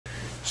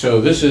So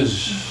this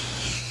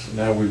is,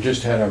 now we've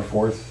just had our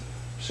 4th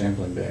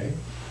sampling day,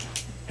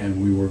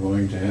 and we were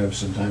going to have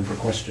some time for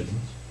questions.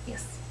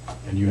 Yes.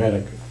 And you had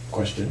a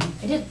question.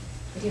 I did.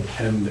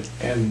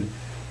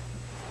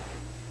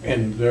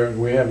 And there,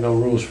 we have no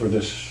rules for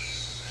this,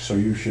 so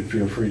you should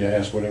feel free to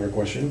ask whatever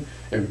question.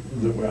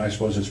 I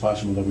suppose it's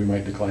possible that we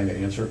might decline to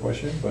answer a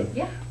question, but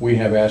yeah. We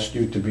have asked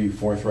you to be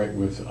forthright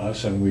with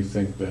us, and we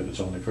think that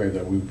it's only fair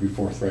that we be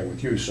forthright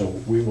with you. So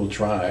we will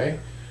try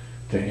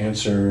to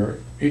answer.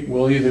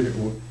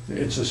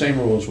 It's the same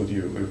rules with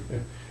you.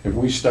 If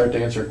we start to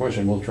answer a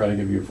question, we'll try to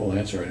give you a full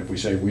answer, and if we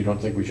say we don't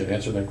think we should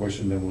answer that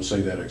question, then we'll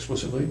say that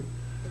explicitly.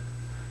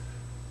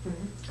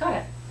 Mm-hmm. Got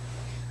it.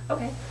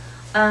 Okay.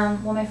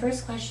 Well, my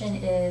first question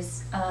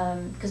is,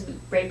 because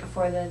right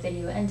before the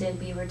video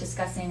ended, we were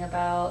discussing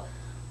about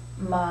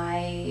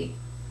my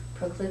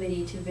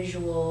proclivity to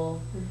visual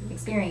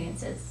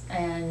experiences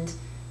and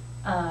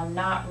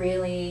not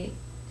really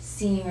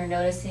seeing or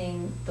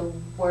noticing the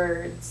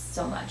words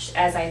so much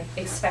as I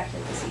expected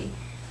to see.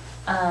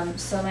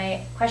 So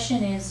my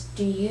question is,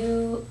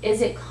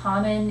 is it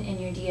common in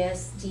your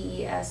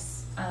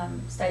DES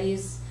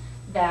studies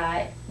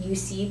that you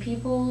see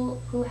people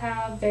who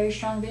have very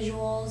strong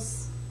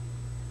visuals,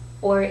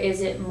 or is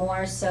it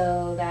more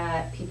so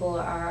that people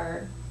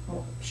are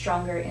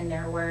stronger in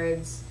their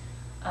words?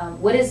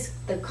 What is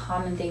the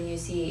common thing you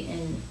see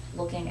in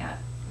looking at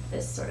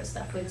this sort of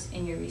stuff? What's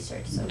in your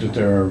research so far? That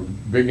there are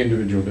big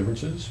individual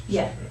differences.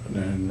 Yeah.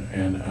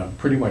 And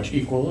pretty much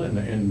equal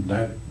in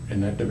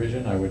that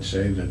division. I would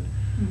say that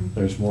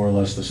there's more or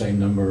less the same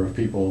number of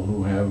people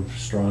who have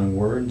strong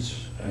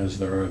words as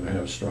there are that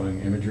have strong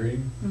imagery.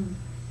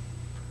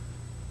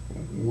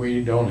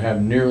 We don't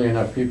have nearly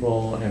enough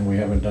people, and we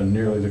haven't done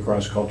nearly the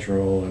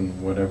cross-cultural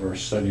and whatever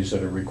studies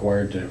that are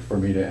required for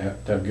me to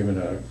have given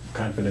a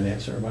confident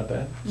answer about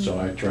that. So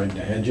I tried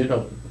to hedge it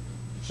up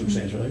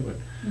substantially,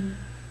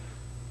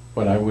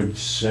 but I would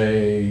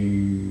say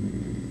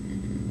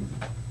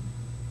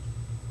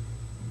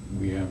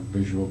we have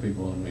visual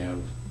people and we have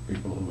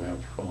people who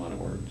have a lot of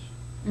words.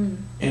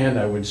 And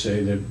I would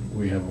say that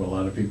we have a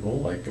lot of people,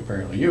 like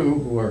apparently you,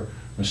 who are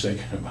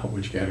mistaken about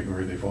which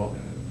category they fall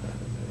in.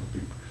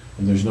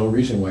 And there's no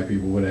reason why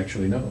people would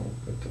actually know.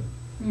 But,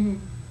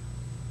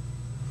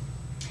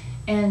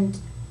 And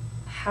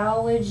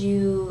how would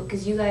you,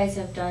 because you guys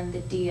have done the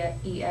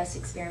DES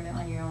experiment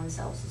on your own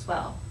selves as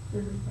well,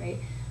 right?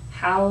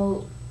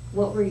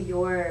 What were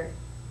your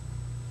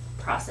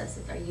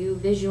processes? Are you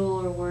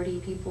visual or wordy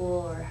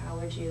people, or how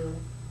would you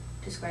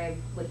describe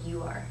what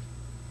you are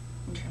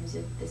in terms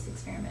of this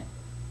experiment?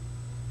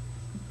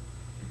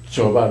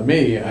 So about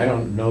me, I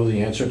don't know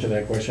the answer to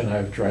that question.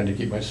 I've tried to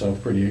keep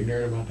myself pretty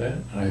ignorant about that.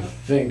 I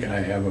think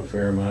I have a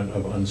fair amount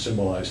of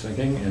unsymbolized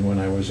thinking, and when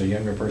I was a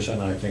younger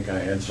person, I think I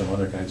had some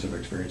other kinds of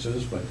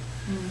experiences, but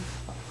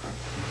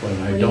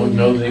I don't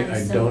know the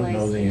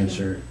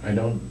answer. I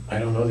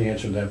don't know the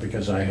answer to that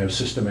because I have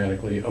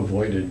systematically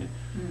avoided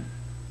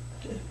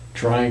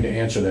trying to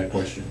answer that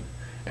question.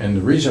 And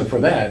the reason for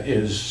that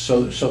is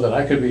so that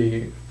I could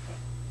be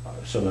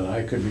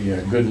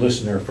a good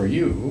listener for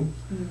you.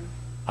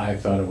 I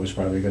thought it was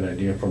probably a good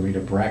idea for me to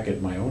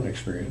bracket my own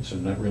experience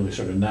and not really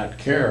sort of not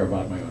care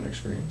about my own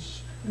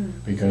experience,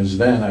 because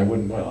then I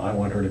wouldn't, well, I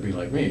want her to be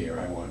like me, or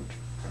I want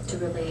to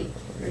relate.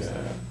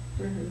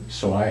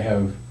 So I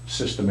have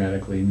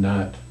systematically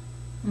not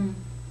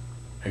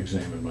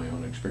examined my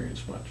own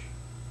experience much.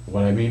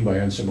 What I mean by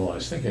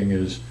unsymbolized thinking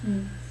is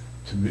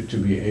to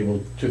be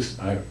able to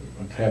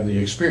have the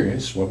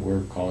experience, what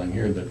we're calling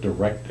here the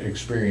direct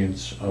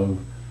experience of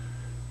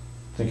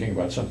thinking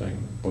about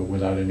something, but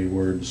without any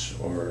words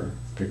or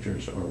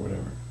pictures or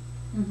whatever.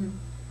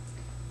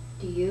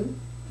 Do you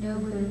know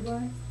what you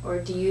are? Or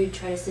do you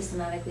try to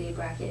systematically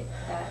bracket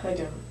that? I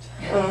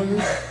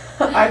don't.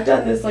 I've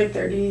done this like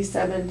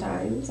 37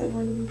 times, I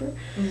remember.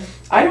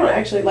 I don't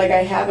actually, like,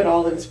 I have it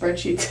all in a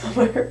spreadsheet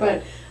somewhere,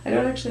 but I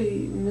don't actually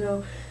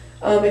know.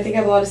 I think I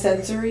have a lot of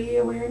sensory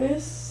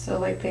awareness, so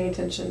like paying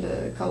attention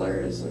to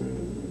colors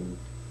and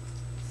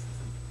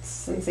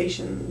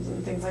sensations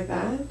and things like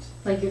that.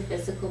 Like your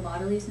physical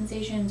bodily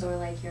sensations, or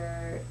like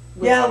your...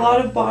 Yeah, a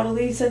lot of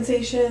bodily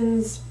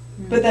sensations,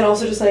 but then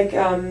also just like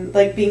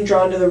being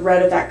drawn to the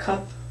red of that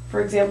cup,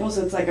 for example.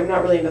 So it's like I'm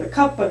not really into the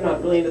cup, I'm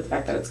not really into the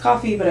fact that it's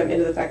coffee, but I'm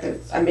into the fact that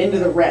I'm into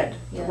the red.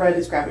 Yeah. The red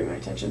is grabbing my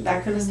attention,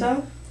 that kind of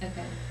stuff.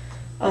 Okay.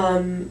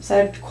 So I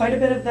have quite a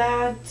bit of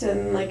that,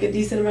 and like a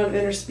decent amount of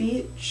inner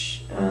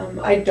speech.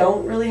 I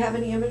don't really have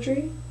any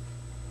imagery.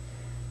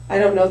 I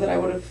don't know that I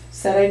would have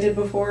said I did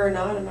before or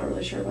not. I'm not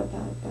really sure about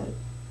that, but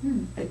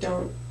I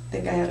don't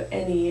think I have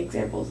any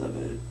examples of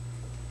it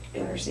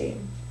in or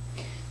seeing.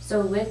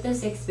 So with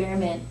this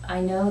experiment, I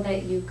know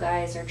that you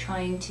guys are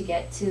trying to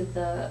get to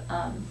the,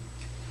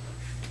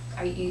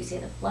 you say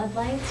the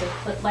floodlights or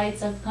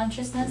footlights of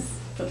consciousness?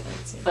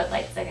 Footlights, yeah.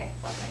 Footlights, okay,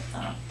 floodlights,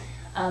 I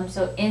don't know.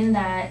 So in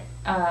that,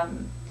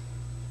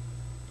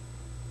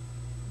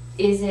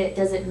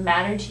 does it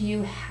matter to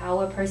you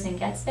how a person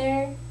gets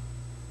there?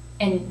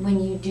 And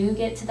when you do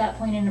get to that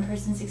point in a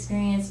person's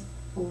experience,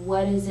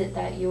 what is it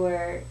that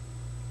you're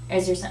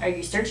are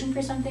you searching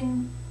for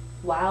something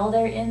while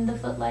they're in the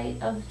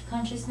footlight of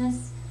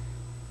consciousness?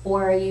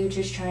 Or are you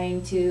just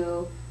trying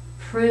to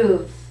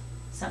prove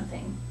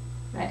something?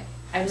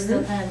 I'm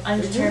still kind of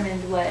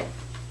undetermined what.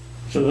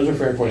 So those are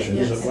fair questions.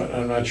 Yes. But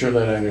I'm not sure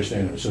that I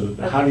understand them. So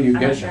Okay. how do you I'm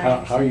not get sure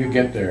I how you understand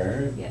get that.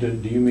 there? Yeah.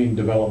 Do you mean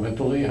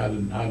developmentally?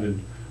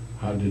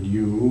 How did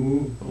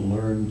you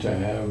learn to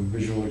have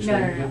visual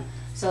experience? No.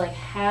 So like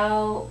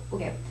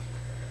okay,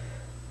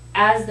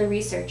 as the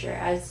researcher,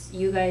 as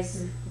you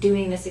guys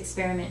doing this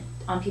experiment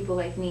on people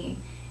like me,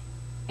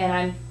 and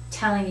I'm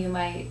telling you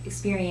my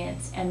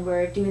experience, and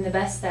we're doing the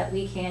best that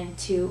we can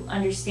to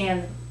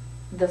understand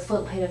the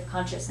footlight of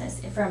consciousness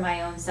for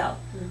my own self.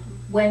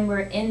 When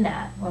we're in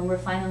that, when we're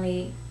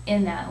finally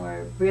in that,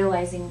 we're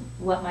realizing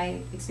what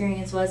my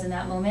experience was in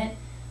that moment,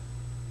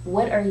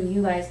 what are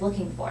you guys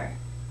looking for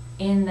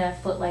in the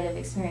footlight of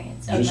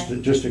experience?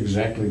 Just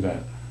exactly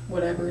that.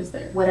 Whatever is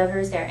there. Whatever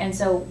is there. And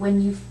so when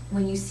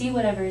you see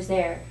whatever is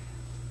there,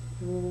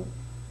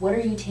 what are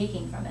you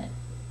taking from it?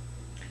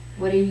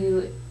 What are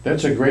you?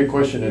 That's a great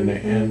question,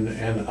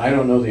 and I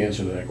don't know the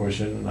answer to that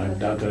question, and I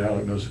doubt that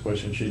Alec knows the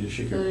question. She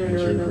could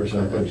answer it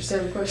herself.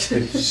 Understand the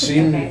question.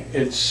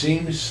 It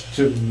seems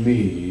to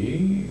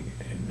me,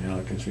 and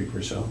Alec can speak for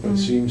herself. It Mhm.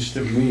 seems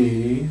to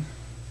me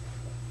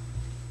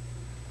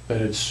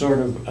that it's sort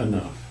of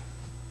enough,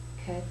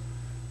 Okay.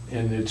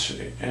 and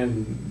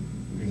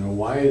you know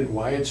why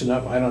it's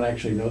enough. I don't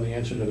actually know the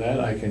answer to that.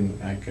 I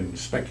can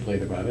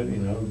speculate about it. You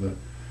know, the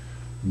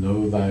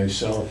know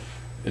thyself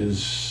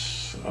is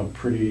a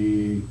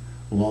pretty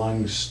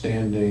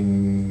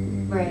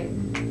long-standing Right.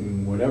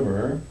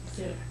 whatever,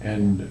 Yeah.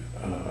 and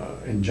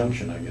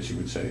injunction, I guess you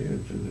would say,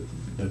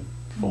 that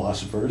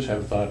philosophers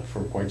have thought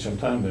for quite some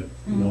time that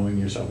knowing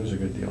yourself is a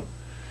good deal.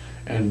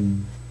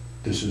 And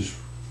this is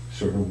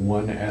sort of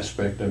one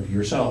aspect of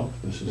yourself.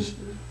 This is,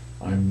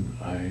 I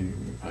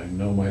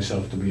know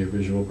myself to be a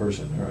visual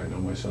person, or I know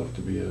myself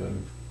to be a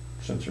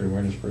sensory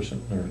awareness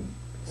person, or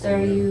So are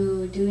whatever.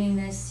 you doing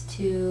this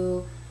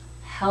to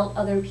help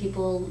other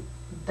people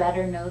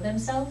better know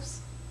themselves?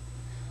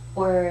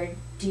 Or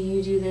do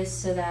you do this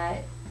so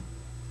that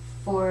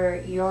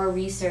for your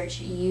research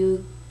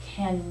you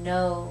can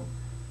know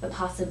the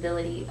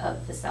possibility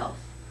of the self?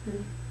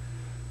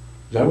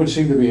 That would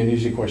seem to be an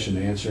easy question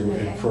to answer.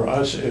 Okay. For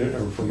us,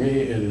 or for me,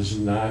 it is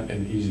not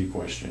an easy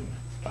question.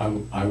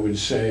 I would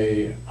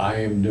say I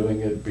am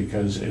doing it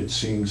because it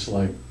seems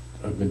like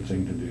a good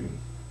thing to do.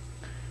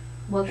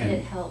 What could And-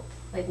 it help?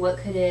 Like what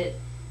could it,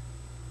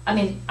 I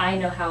mean, I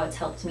know how it's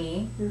helped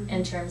me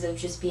in terms of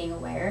just being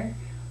aware,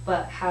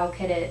 but how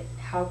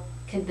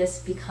could this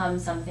become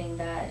something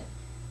that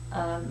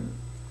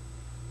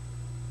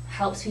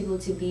helps people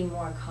to be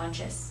more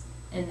conscious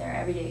in their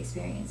everyday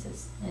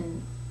experiences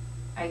and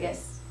I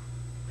guess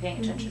paying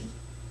attention?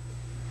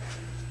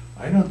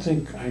 I don't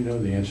think I know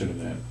the answer to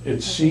that.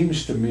 It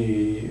seems to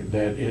me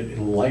that it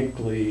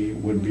likely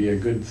would be a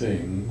good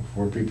thing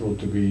for people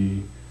to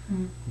be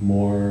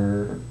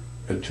more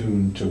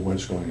attuned to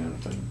what's going on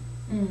with them.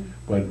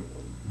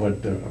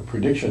 But the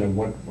prediction of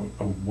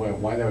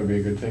why that would be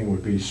a good thing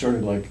would be sort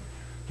of like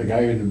the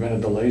guy who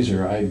invented the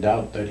laser. I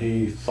doubt that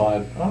he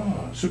thought,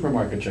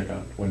 supermarket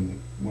checkout,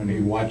 when he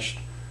watched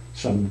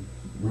some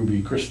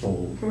ruby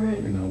crystal,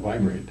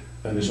 vibrate.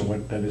 That isn't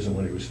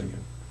what he was thinking.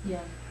 Yeah.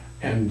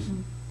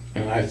 And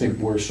I think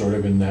we're sort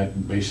of in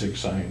that basic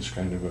science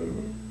kind of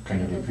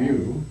a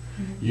view.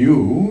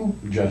 You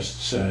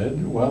just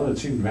said, well, it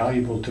seemed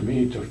valuable to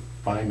me to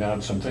find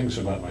out some things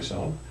about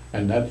myself,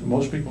 and that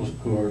most people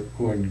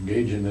who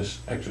engage in this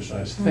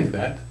exercise think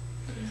that,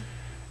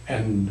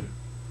 and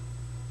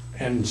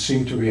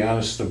seem to be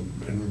honest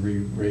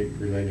in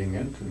relating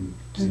it, and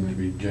seem to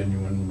be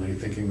genuinely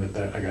thinking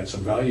that I got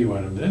some value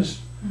out of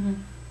this.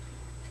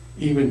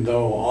 Even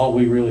though all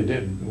we really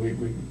did,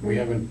 we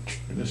haven't,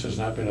 this has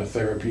not been a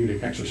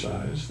therapeutic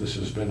exercise. This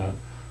has been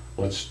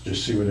let's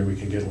just see whether we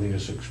can get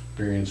Lena's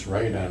experience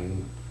right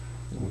on,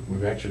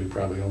 we've actually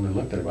probably only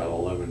looked at about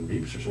 11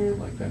 beeps or something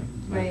like that.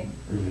 Right.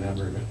 Really not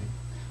very many.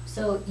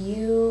 So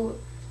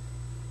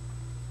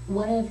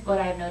one of what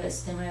I've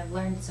noticed and what I've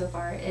learned so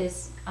far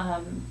is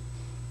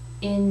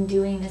in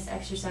doing this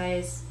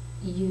exercise,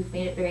 you've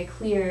made it very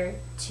clear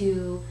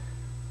to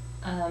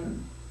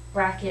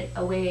bracket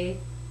away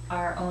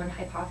our own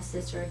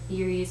hypothesis or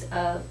theories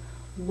of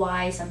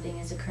why something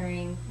is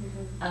occurring,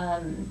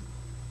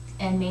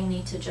 and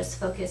mainly to just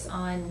focus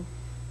on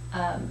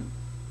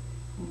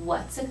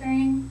what's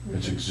occurring.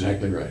 That's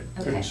exactly right.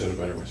 Okay. Couldn't said it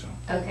better myself.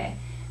 Okay.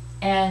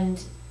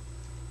 And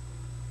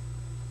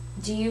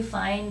do you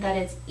find that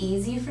it's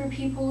easy for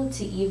people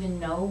to even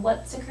know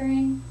what's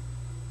occurring?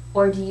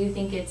 Or do you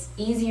think it's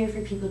easier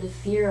for people to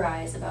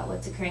theorize about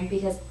what's occurring?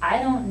 Because I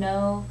don't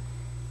know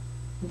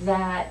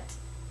that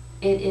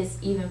it is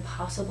even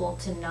possible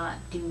to not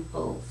do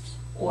both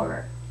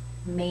or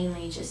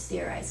mainly just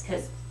theorize.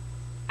 Because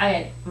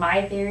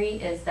my theory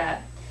is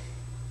that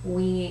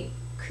we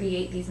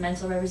create these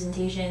mental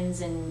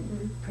representations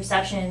and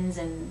perceptions,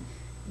 and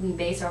we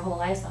base our whole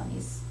lives on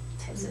these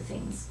types of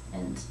things.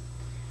 And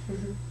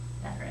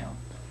I don't know.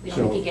 we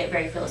don't need to get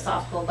very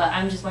philosophical, but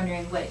I'm just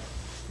wondering what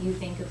you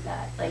think of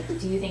that. Like,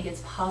 do you think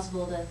it's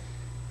possible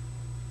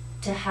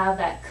to have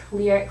that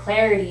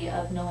clarity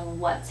of knowing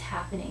what's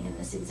happening in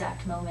this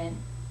exact moment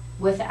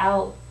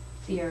without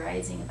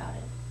theorizing about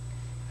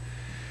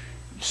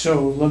it?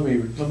 So let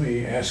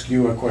me ask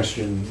you a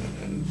question,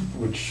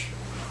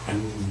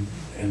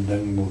 and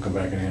then we'll come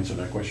back and answer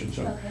that question.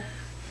 So, Okay.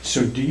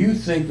 so do you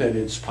think that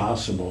it's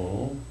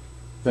possible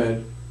that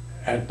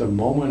at the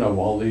moment of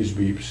all these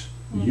beeps,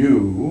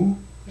 you,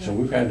 so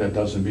we've had a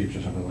dozen beeps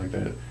or something like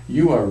that,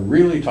 you are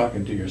really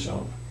talking to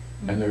yourself,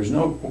 and there's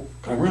no,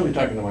 I'm really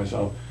talking to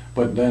myself,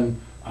 but then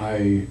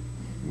I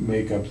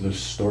make up this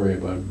story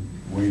about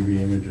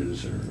wavy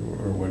images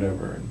or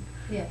whatever,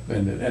 Yeah.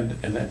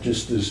 and that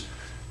just is,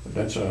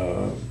 that's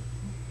a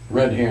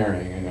red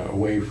herring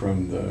away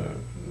from the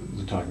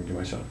talking to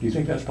myself. Do you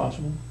think that's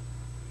possible?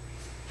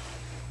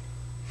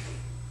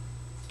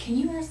 Can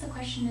you ask the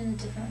question in a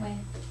different way?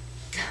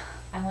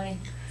 I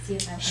want to see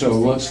if I'm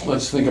So understanding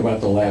let's think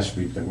about the last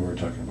beep that we were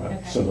talking about.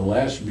 Okay. So the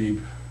last beep,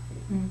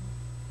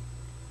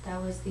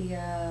 That was the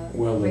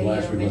well, the radio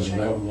last beep was ridge.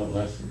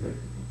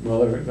 well,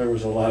 there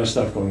was a lot of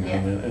stuff going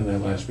on in that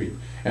last beep.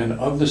 And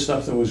of the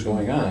stuff that was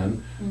going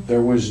on,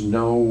 there was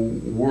no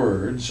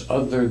words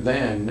other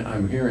than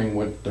I'm hearing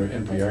what the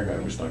NPR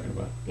guy was talking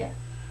about. Yeah.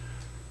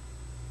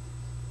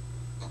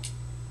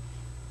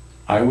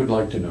 I would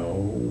like to know,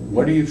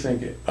 what do you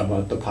think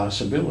about the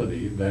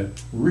possibility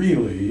that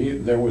really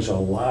there was a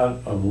lot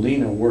of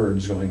Lena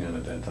words going on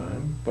at that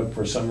time, but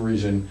for some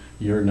reason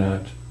you're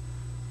not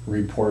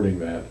reporting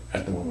that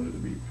at the moment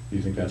of the beep? Do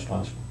you think that's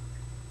possible?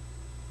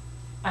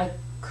 I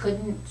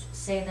couldn't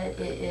say that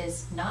it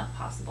is not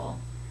possible,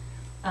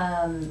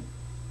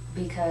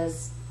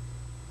 because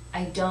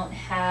I don't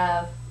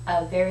have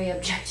a very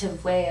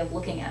objective way of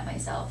looking at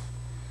myself.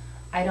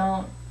 I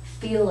don't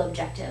feel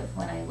objective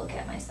when I look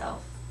at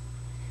myself.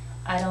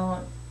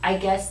 I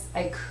guess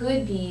I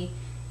could be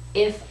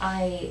if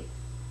I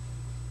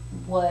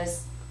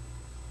was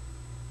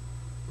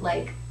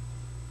like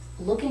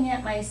looking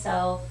at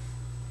myself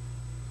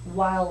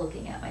while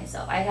looking at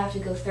myself. I'd have to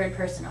go third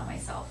person on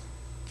myself,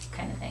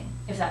 kind of thing,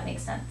 if that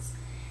makes sense.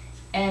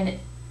 And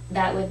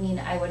that would mean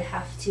I would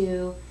have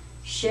to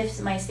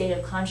shift my state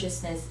of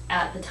consciousness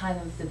at the time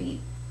of the beat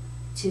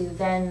to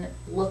then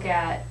look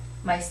at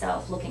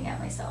myself, looking at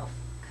myself,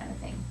 kind of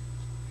thing.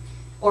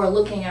 Or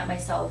looking at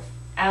myself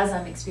as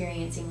I'm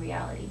experiencing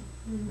reality,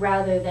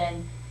 rather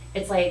than,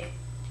 it's like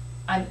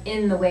I'm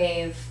in the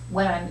wave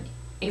when I'm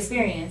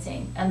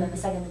experiencing, and then the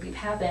second the beep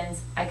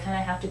happens, I kind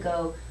of have to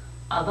go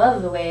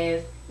above the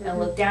wave and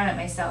look down at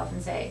myself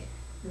and say,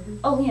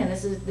 oh yeah,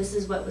 this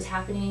is what was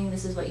happening,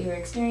 this is what you were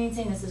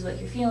experiencing, this is what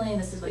you're feeling,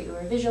 this is what you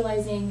were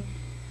visualizing.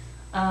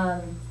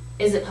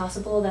 Is it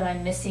possible that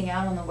I'm missing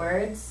out on the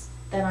words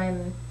that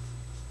I'm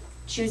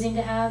choosing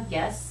to have?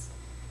 Yes.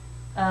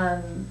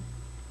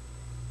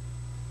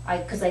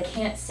 Because I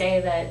can't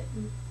say that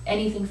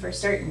anything for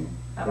certain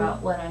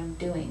about what I'm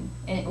doing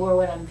or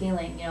what I'm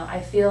feeling. You know, I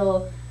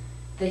feel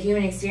the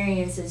human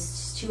experience is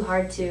just too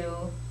hard to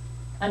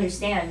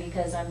understand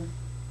because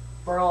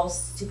we're all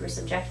super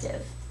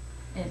subjective,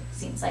 it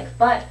seems like.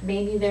 But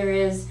maybe there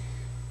is,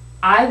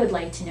 I would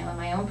like to know in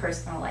my own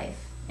personal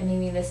life, and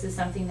maybe this is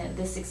something that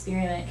this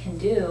experiment can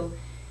do,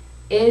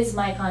 is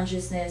my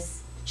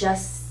consciousness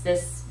just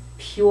this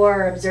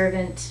pure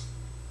observant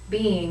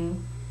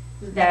being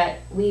that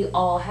we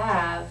all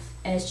have,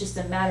 and it's just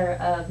a matter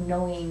of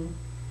knowing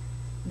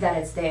that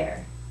it's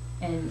there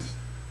and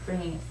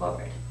bringing it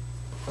forward.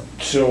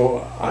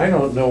 So I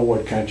don't know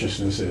what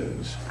consciousness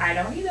is. I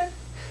don't either.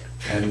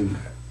 And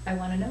I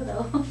want to know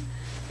though,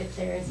 if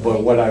there is.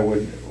 but what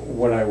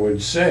I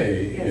would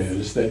say Yes.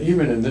 is that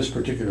even in this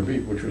particular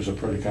beep, which was a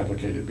pretty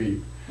complicated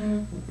beep,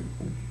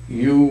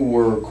 you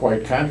were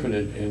quite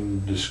confident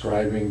in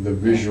describing the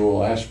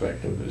visual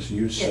aspect of this.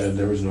 You said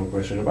there was no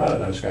question about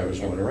it. This guy was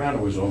going around,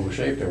 it was oval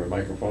shaped, there were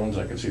microphones,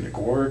 I could see the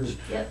chords,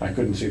 I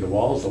couldn't see the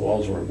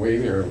walls were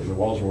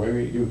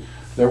wavy,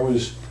 there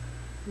was,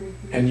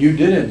 and you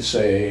didn't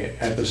say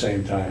at the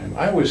same time,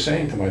 I was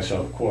saying to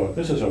myself, quote,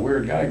 this is a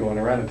weird guy going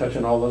around and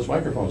touching all those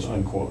microphones,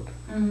 unquote.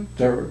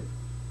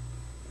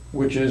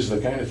 Which is the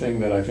kind of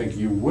thing that I think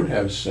you would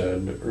have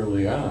said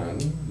early on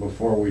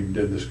before we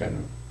did this kind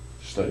of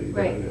study,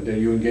 that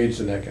you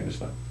engaged in that kind of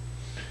stuff.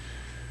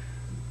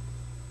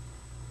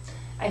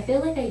 I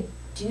feel like I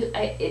do,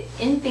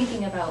 in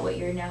thinking about what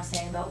you're now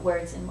saying about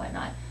words and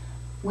whatnot,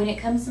 when it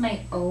comes to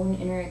my own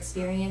inner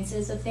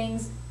experiences of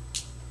things,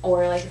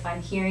 or like if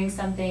I'm hearing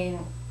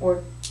something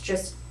or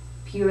just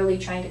purely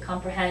trying to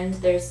comprehend,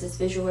 there's this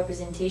visual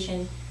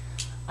representation,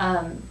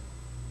 I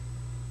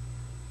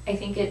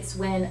think it's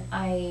when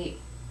I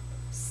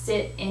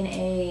sit in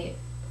a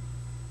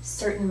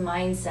certain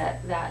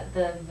mindset that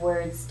the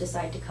words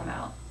decide to come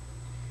out.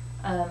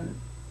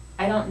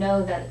 I don't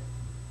know that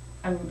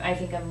I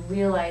think I'm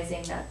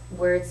realizing that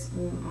words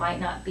might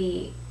not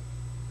be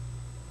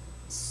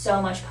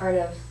so much part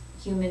of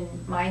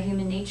my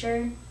human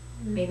nature.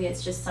 Maybe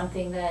it's just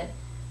something that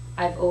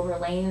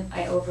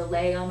I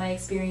overlay on my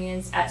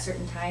experience at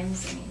certain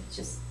times. I mean, it's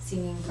just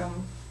seeming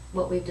from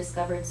what we've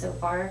discovered so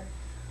far.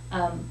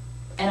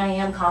 And I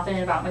am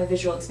confident about my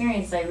visual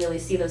experience. I really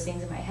see those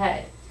things in my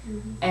head.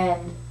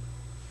 Mm-hmm.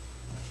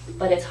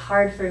 But it's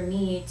hard for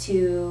me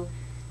to,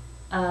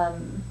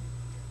 I'm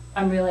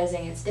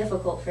realizing it's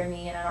difficult for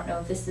me, and I don't know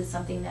if this is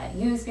something that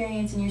you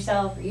experience in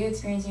yourself,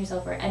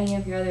 or any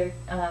of your other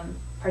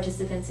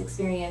participants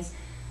experience,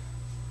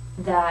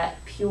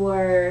 that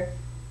pure,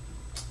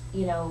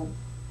 you know,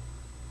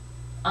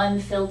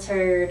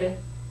 unfiltered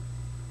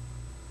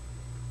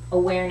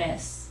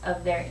awareness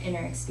of their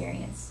inner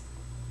experience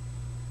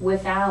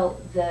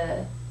without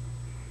the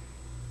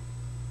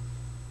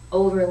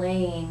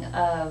overlaying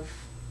of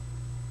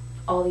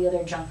all the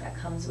other junk that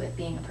comes with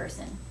being a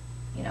person.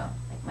 You know,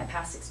 like my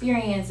past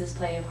experiences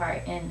play a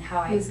part in how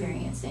I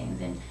experience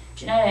things, and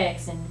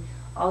genetics and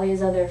all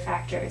these other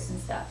factors and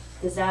stuff.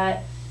 Does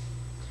that...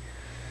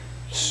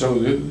 So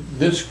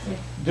this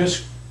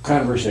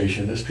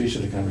conversation, this piece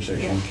of the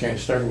conversation, can't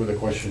start with a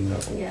question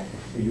that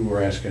you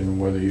were asking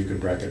whether you could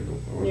bracket,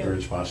 whether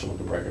it's possible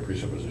to bracket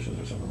presuppositions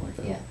or something like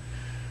that. Yeah.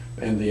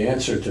 And the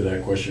answer to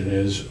that question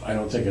is, I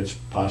don't think it's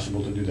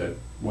possible to do that.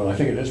 Well, I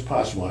think it is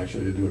possible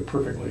actually to do it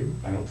perfectly.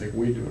 I don't think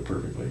we do it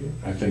perfectly.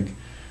 I think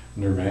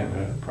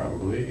nirvana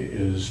probably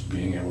is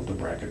being able to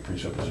bracket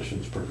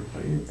presuppositions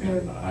perfectly.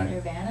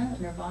 Nirvana?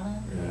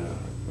 Yeah,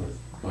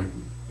 like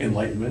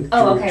enlightenment.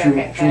 Oh, true,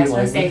 okay. True I was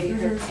going to say,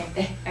 enlightenment. you heard the same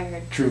thing. I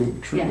heard.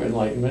 True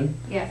enlightenment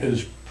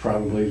is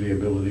probably the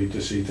ability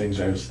to see things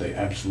as they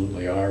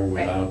absolutely are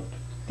without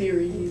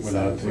theories,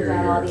 without theory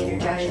without all the or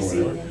interjections.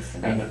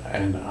 whatever.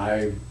 And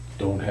I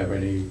don't have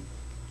any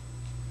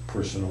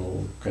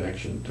personal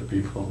connection to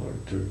people or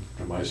to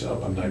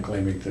myself. I'm not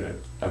claiming to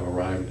have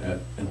arrived at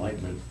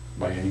enlightenment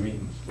by any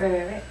means.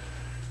 Right.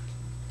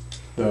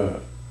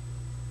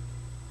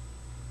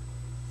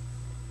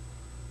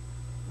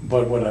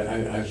 But what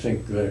I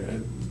think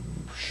that,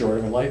 short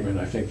of enlightenment,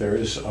 I think there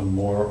is a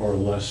more or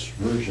less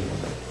version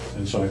of it.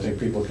 And so I think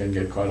people can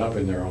get caught up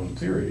in their own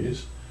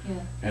theories,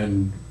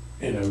 and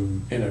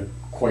in a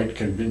quite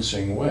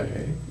convincing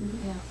way,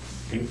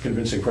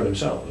 convincing for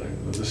themselves.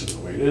 This is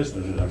the way it is,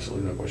 there's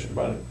absolutely no question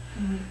about it.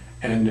 Mm-hmm.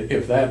 And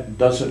if that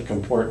doesn't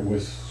comport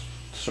with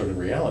sort of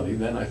reality,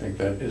 then I think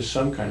that is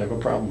some kind of a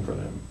problem for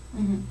them.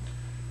 Mm-hmm.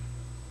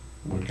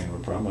 What kind of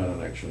a problem, I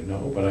don't actually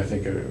know, but I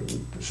think,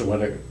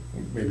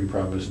 maybe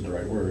problem isn't the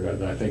right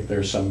word. I think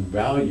there's some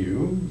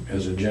value,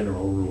 as a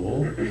general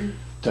rule,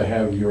 to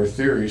have your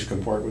theories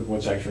comport with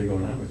what's actually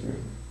going on with you.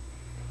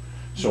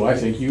 So I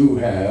think you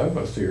have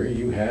a theory,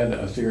 you had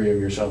a theory of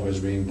yourself as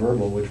being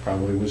verbal, which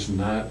probably was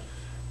not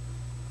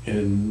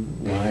in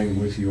line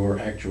with your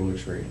actual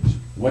experience.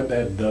 What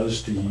that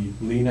does to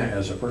Lena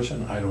as a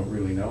person, I don't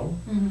really know.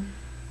 Mm-hmm.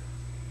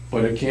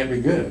 But it can't be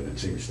good, it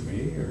seems to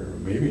me, or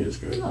maybe it's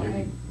good.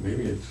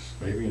 Maybe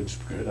it's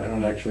good. I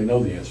don't actually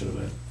know the answer to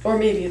that. Or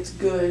maybe it's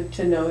good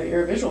to know that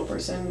you're a visual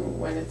person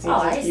when it seems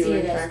like you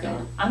in fact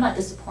are. I'm not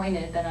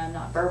disappointed that I'm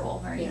not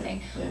verbal or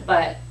anything. Yeah.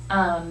 But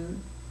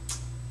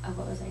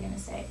what was I gonna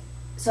say?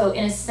 So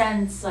in a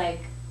sense,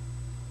 like,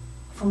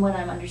 from what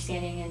I'm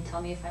understanding, and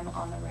tell me if I'm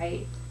on the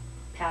right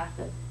path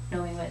of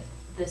knowing what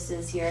this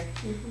is here.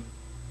 Mm-hmm.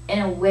 In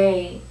a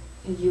way,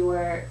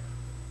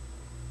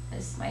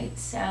 this might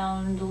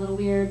sound a little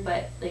weird,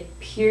 but like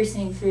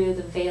piercing through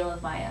the veil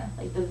of Maya,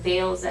 like the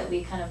veils that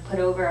we kind of put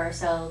over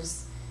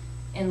ourselves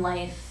in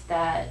life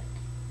that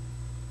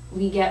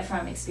we get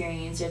from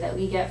experience, or that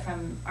we get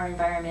from our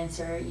environments,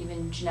 or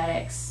even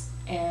genetics,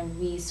 and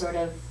we sort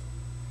of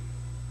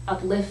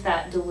uplift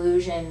that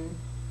delusion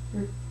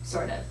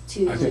sort of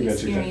to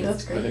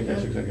experience. I think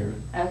that's exactly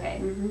right. Okay.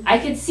 Mm-hmm. I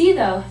could see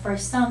though for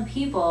some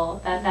people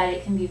that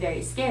it can be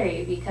very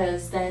scary,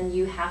 because then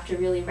you have to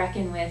really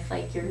reckon with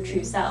like your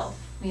true self,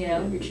 you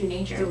know, your true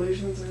nature.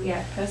 Delusions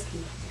are pesky.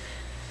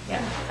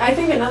 Yeah. I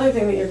think another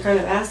thing that you're kind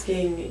of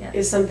asking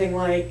is something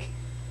like,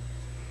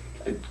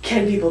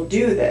 can people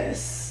do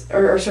this?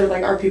 Or sort of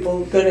like, are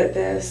people good at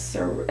this?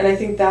 And I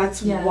think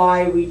that's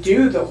why we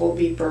do the whole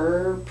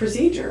beeper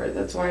procedure.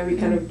 That's why we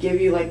kind of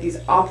give you like these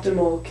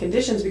optimal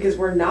conditions, because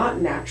we're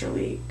not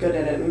naturally good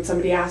at it. And when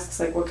somebody asks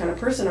like, what kind of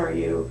person are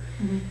you?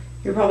 Mm-hmm.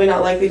 You're probably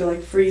not likely to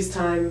like freeze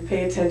time,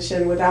 pay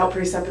attention without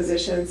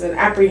presuppositions, and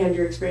apprehend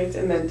your experience,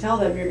 and then tell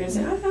them. You're going to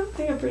say, I don't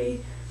think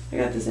I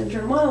got this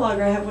internal monologue,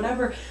 or I have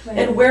whatever. Right.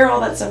 And where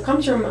all that stuff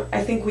comes from,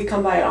 I think we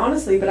come by it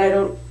honestly, but I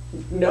don't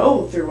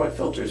know through what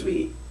filters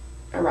we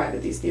arrive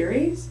at these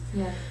theories.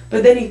 Yeah.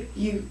 But then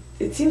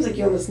it seems like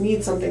you almost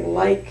need something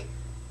like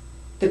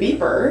the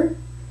beeper,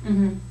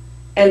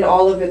 and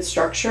all of its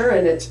structure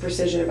and its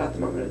precision about the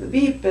moment of the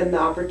beep, and the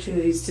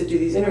opportunities to do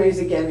these interviews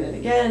again and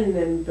again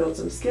and build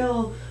some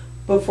skill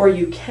before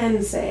you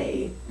can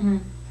say, I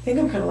think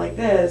I'm kind of like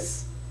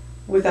this,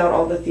 without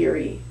all the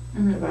theory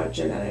about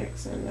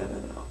genetics and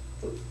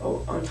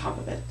on top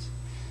of it.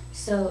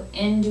 So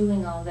in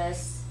doing all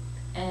this,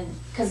 and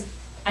because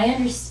I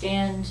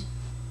understand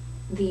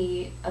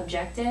the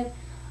objective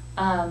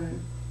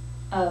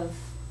of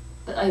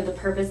the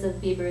purpose of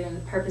Beaver and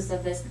the purpose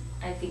of this,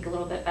 I think, a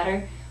little bit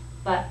better.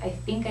 but I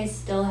think I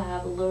still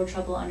have a little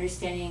trouble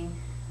understanding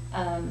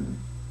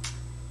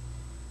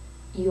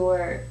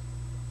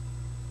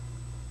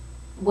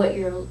what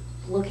you're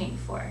looking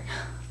for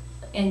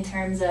in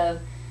terms of,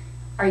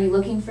 are you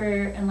looking for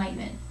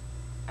enlightenment?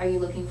 Are you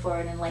looking for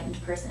an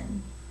enlightened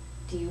person?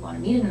 Do you want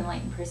to meet an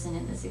enlightened person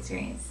in this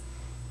experience?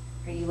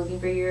 Are you looking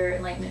for your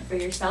enlightenment for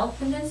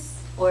yourself in this?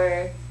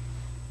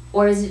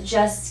 Or is it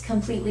just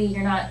completely,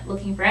 you're not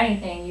looking for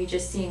anything, you're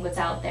just seeing what's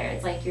out there?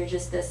 It's like you're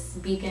just this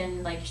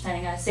beacon, like you're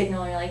sending out a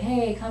signal, you're like,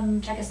 hey,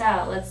 come check us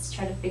out. Let's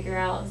try to figure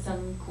out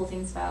some cool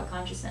things about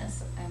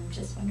consciousness. I'm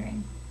just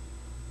wondering.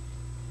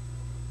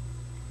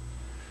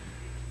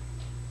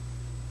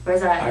 Or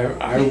is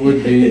that? I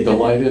would be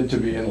delighted to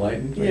be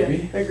enlightened,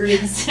 maybe. Yeah, agreed.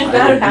 Yes.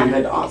 That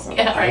happened, awesome.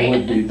 Yeah. I Right.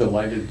 would be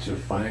delighted to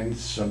find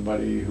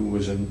somebody who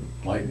was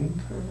enlightened.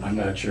 Mhm. I'm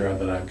not sure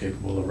that I'm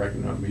capable of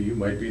recognizing. You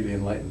might be the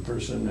enlightened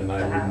person, and I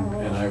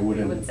I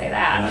wouldn't wouldn't say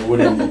that. and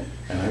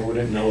I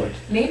wouldn't know it.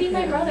 Maybe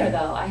my Yeah. brother,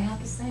 though, I have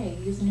to say,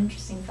 he's an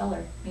interesting feller.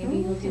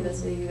 Maybe he'll do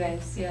this with you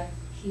guys. Yeah,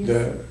 he's.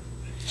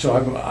 So I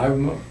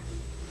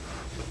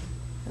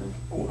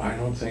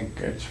don't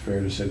think it's fair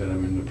to say that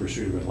I'm in the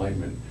pursuit of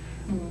enlightenment.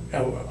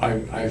 Mm.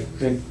 I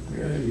think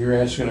you're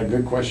asking a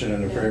good question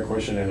and a fair Yeah.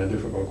 question and a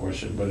difficult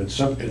question, but it's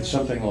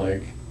something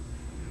like,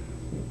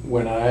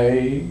 when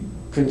I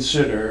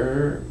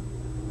consider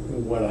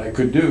what I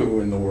could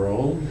do in the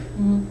world,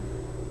 Mhm.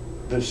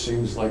 this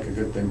seems like a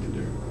good thing to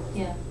do.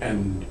 Yeah.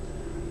 And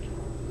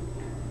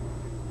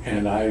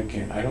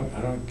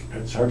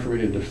it's hard for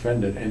me to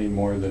defend it any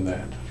more than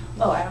that.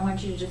 Oh, I don't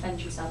want you to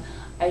defend yourself.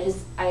 I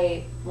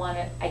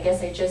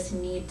guess I just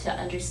need to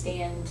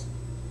understand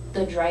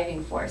the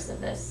driving force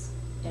of this,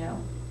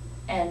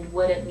 and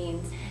what it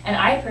means. And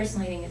I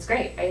personally think it's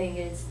great. I think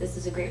this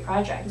is a great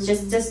project.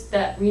 Mm-hmm. Just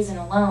that reason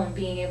alone,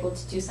 being able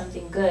to do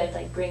something good,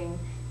 like bring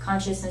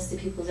consciousness to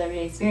people's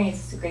everyday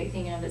experience, is a great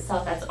thing in and of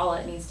itself. That's all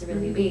it needs to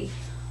really Mm-hmm. be.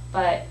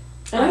 But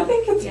And I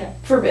think it's, yeah.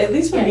 at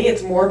least for Yeah. me,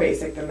 it's more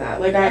basic than that.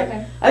 Like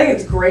Okay. I think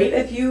it's great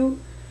if you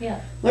Yeah.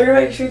 learn about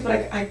your experience,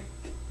 but I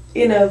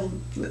in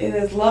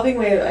as loving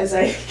way as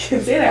I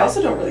can say it, I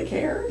also don't really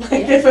care.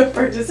 Like Yeah. if a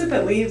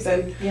participant leaves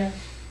and Yeah.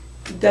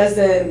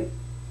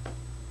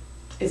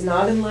 is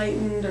not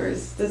enlightened or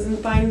doesn't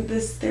find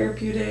this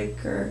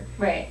therapeutic, or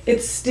Right.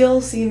 it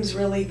still seems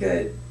really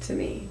good to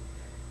me.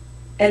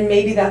 And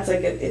maybe that's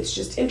like it's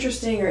just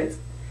interesting, or it's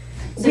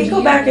So we do go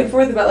you- back and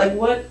forth about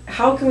like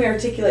how can we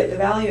articulate the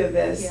value of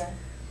this. Yeah.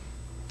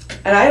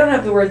 And I don't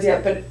have the words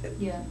yet, but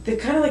Yeah. the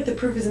kind of like the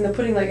proof is in the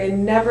pudding. Like I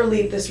never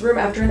leave this room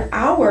after an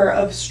hour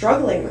of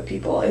struggling with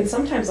people, and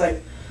sometimes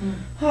like,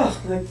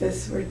 like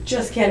this, we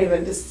just can't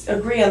even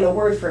agree on the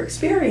word for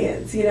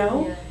experience,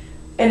 Yeah.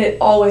 And it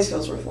always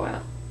feels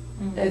worthwhile.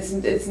 Mhm.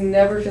 It's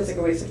never feels like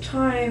a waste of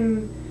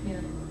time, Yeah.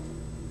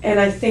 and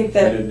I think And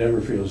that it never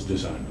feels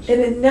dishonest.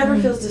 it never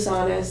Mhm. feels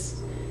dishonest,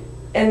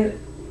 and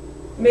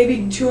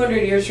maybe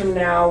 200 years from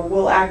now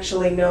we'll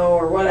actually know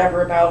or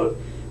whatever about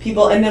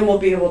people, and then we'll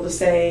be able to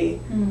say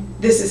Mm.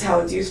 this is how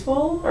it's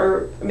useful,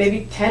 or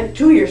maybe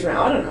 2 years from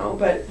now, I don't know,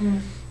 but Mm.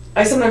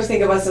 I sometimes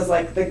think of us as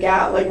like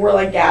like we're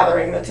like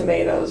gathering the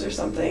tomatoes or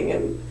something,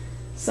 and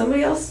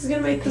somebody else is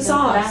gonna make the Pick up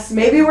the sauce. basket.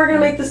 Maybe we're gonna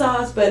Yeah. make the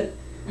sauce, but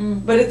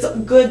Mm. it's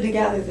good to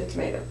gather the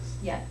tomatoes.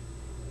 Yeah.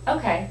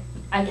 Okay.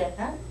 I get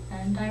that,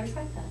 and I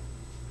respect that.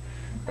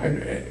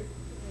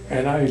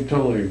 And I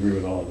totally agree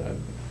with all of that.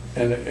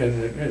 And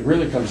it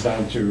really comes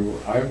down to,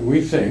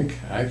 we think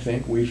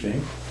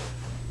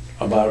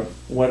about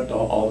what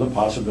all the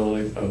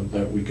possibilities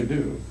that we could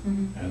do.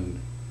 Mhm. And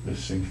this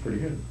seems pretty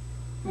good.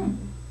 Mm.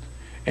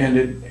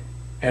 And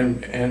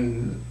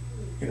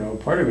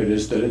part of it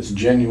is that it's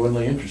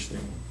genuinely interesting,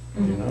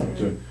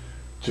 Mhm.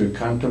 to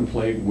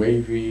contemplate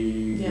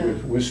wavy, Yeah.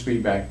 wispy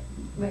Right.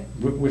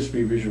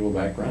 wispy visual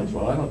backgrounds.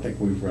 Well, I don't think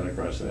we've run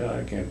across that.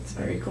 I can't. It's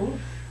very cool.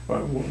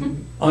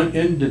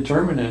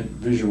 Indeterminate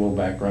visual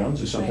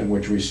backgrounds is something Right.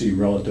 which we see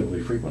relatively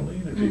frequently.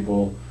 That Mm.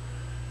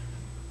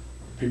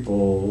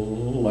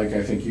 people like,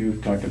 I think you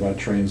talked about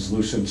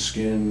translucent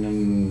skin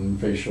and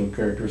facial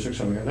characteristics.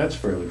 Something like that. That's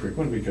fairly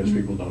frequent because Mm.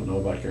 people don't know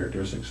about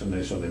characteristics,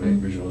 and so they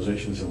make Mm.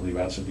 visualizations and leave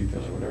out some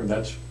details or whatever.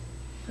 That's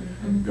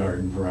Mhm.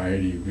 garden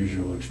variety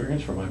visual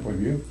experience from my point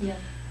of view. Yeah.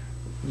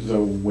 The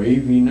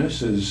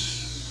waviness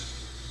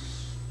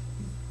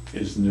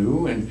is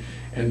new,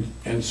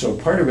 and so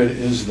part of it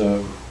is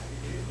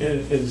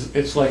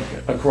it's like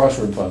a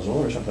crossword puzzle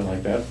or something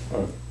like that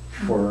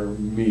for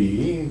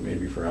me,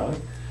 maybe for Alec,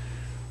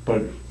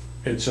 but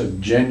it's a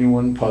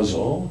genuine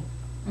puzzle.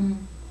 Mm.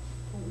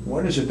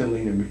 What is it that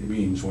Lena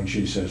means when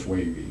she says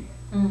wavy,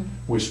 Mm.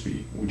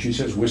 wispy? When she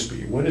says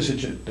wispy, what is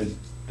it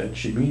that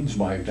she means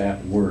by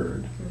that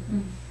word?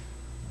 Mm.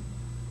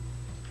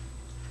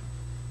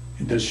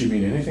 Does she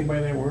mean anything by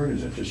that word?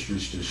 Is it just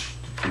she's just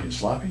being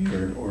sloppy,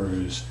 or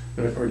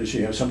does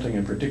she have something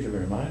in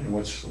particular in mind? And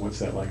what's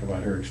that like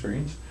about her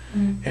experience?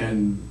 Mm.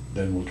 And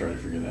then we'll try to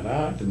figure that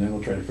out, and then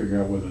we'll try to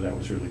figure out whether that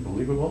was really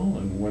believable,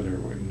 and whether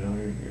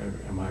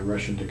am I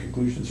rushing to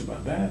conclusions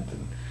about that?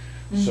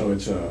 And so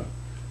it's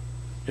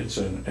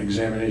an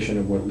examination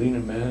of what Lena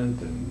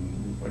meant,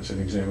 and what's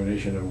an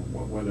examination of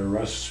whether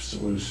Russ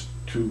was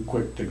too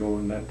quick to go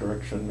in that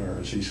direction,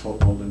 or is he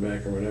holding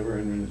back or whatever.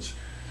 I mean,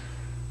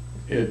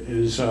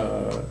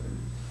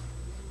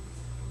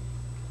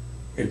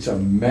 it's a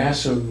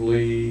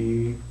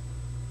massively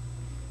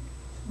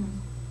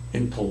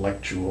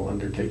intellectual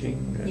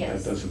undertaking. And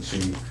Yes. that doesn't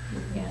seem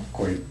Yeah.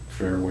 quite a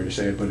fair way to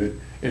say it, but it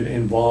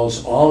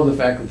involves all of the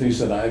faculties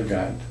that I've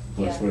got,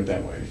 let's Yeah. put it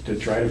that way, to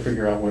try to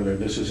figure out whether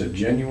this is a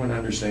genuine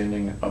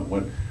understanding of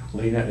what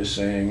Lena is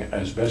saying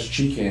as best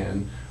she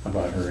can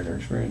about her inner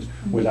experience,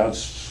 Mhm. without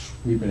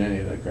sweeping any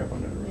of that crap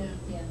under the rug. Yeah.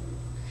 Yeah.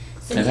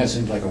 So And do- that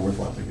seems like a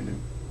worthwhile thing to do.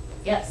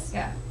 Yes,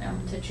 yeah,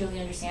 to truly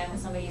understand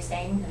what somebody is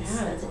saying,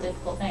 Yeah. that's a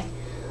difficult thing,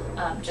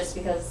 just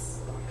because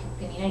it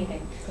can mean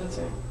anything. That's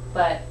right.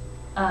 But,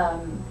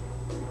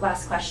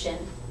 last question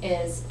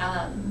is,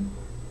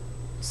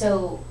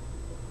 so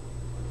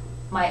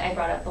I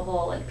brought up the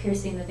whole like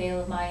piercing the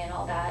veil of Maya and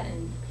all that,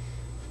 and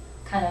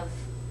kind of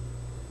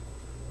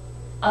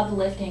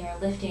uplifting or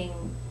lifting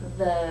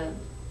the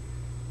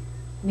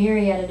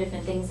myriad of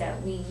different things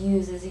that we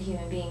use as a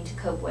human being to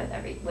cope with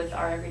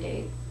our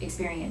everyday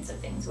experience of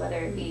things, whether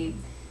it be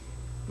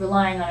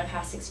relying on a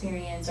past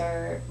experience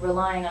or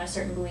relying on a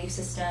certain belief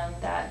system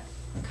that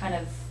kind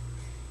of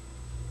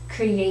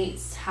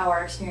creates how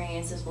our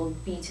experiences will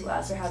be to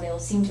us or how they will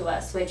seem to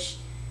us, which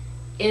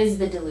is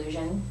the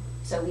delusion.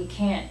 So we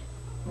can't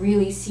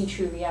really see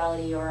true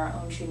reality or our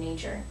own true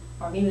nature,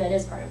 or maybe that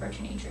is part of our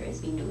true nature, is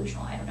being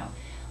delusional, I don't know.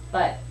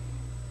 But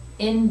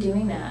in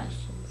doing that,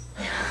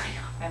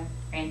 I'm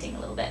ranting a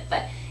little bit,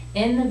 but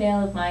in the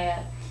veil of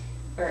Maya,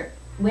 or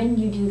when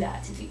you do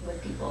that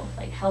with people,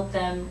 like help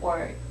them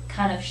or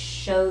kind of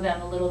show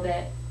them a little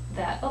bit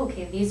that,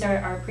 okay, these are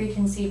our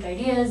preconceived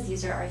ideas,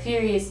 these are our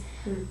theories,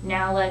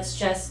 now let's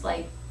just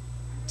like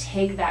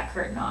take that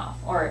curtain off.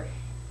 Or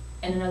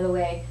in another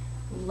way,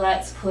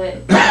 let's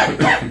put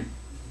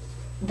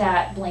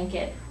that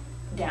blanket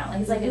down.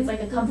 Like it's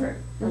like a comfort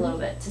a little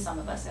bit to some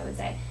of us, I would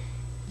say.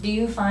 Do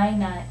you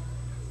find that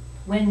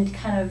when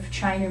kind of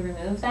trying to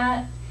remove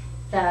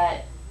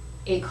that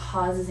it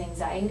causes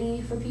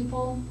anxiety for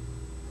people?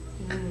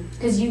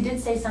 Because you did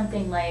say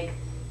something like,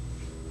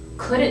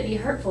 could it be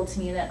hurtful to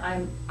me that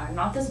I'm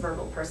not this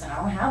verbal person, I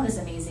don't have this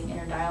amazing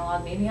inner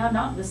dialogue, maybe I'm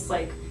not this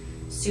like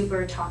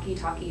super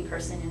talky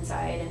person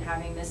inside and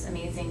having this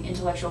amazing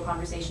intellectual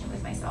conversation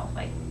with myself.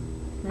 Like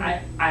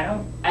I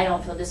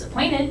don't feel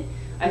disappointed.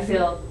 I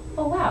feel,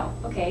 oh wow,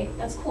 okay,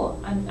 that's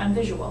cool. I'm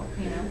visual,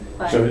 you know.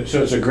 But So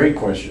it's a great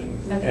question,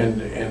 Okay.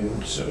 and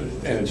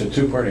it's a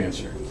two-part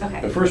answer. Okay.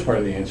 The first part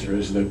of the answer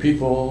is that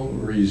people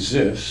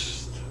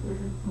resist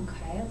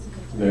okay, that's a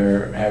good point.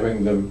 their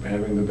having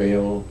the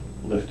veil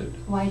lifted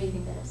Why do you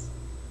think that is?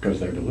 because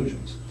they're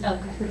delusions.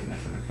 Okay.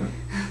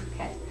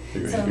 Okay.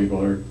 Because So-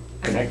 people are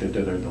connected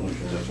to their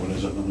delusions. That's what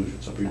is a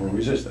delusion. So people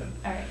resist that.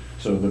 All right.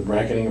 So the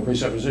bracketing of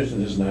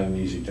presuppositions is not an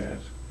easy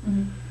task.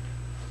 Mm-hmm.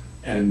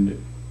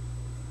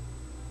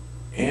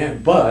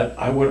 But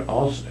I would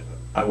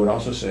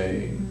also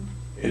say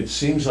it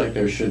seems like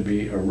there should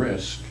be a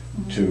risk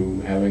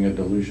to having a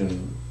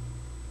delusion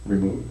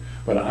removed.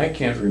 But I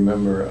can't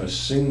remember a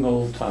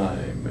single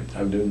time,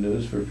 I've been doing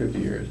this for 50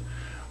 years,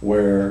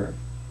 where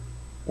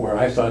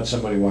I thought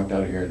somebody walked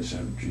out of here and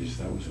said, geez,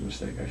 that was a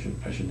mistake, I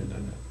shouldn't have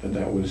done that.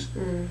 That was,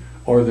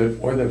 or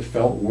that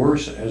felt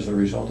worse as the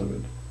result of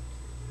it.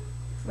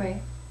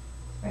 Right.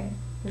 Right.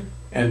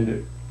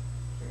 And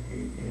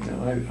you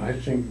know, I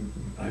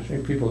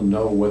think people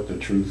know what the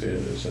truth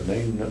is,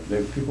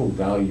 and people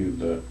value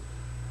the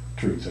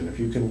truth. And if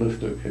you can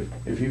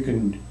if you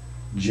can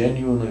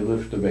genuinely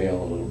lift the veil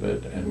a little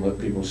bit and let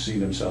people see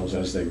themselves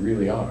as they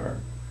really are,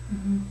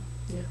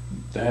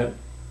 that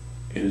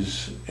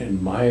is,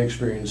 in my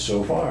experience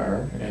so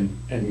far, and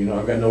you know,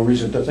 I've got no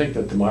reason to think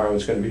that tomorrow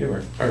it's going to be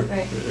different, or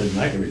Right. it's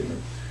not going to be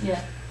different.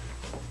 Yeah.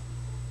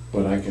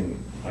 But I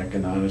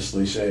can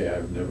honestly say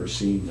I've never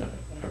seen it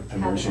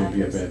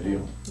be a bad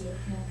deal. Yeah.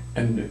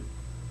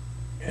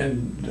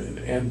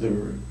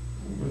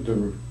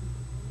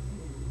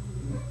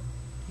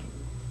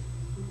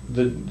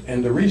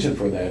 And the reason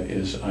for that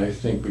is, I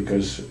think,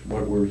 because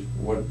what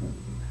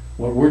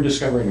we're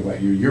discovering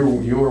about you,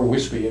 your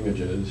wispy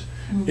images,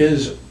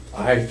 is,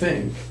 I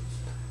think,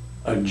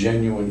 a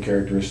genuine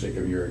characteristic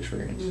of your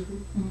experience.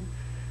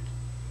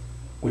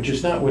 Which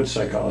is not what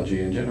psychology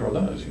in general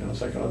does. You know,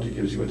 psychology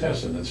gives you a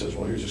test and then says,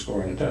 well, here's a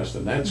score on a test,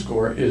 and that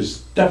score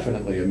is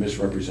definitely a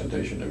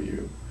misrepresentation of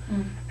you.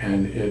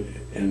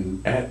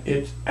 And at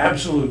its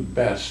absolute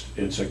best,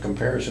 it's a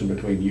comparison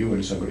between you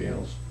and somebody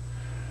else.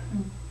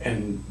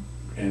 And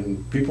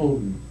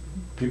people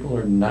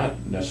are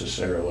not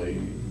necessarily,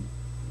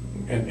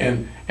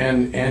 and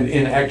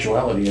in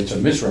actuality, it's a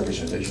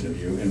misrepresentation of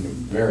you in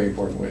very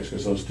important ways,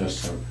 because those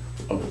tests are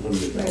of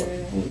limited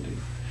validity.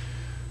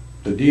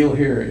 The deal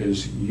here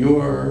is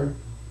your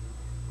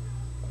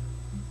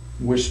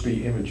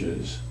wispy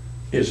images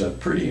is a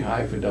pretty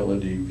high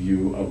fidelity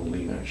view of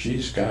Lena.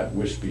 She's got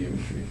wispy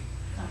imagery.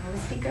 I'm a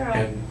whiskey girl.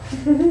 And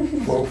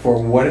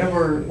for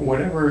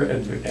whatever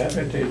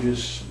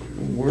advantageous,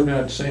 we're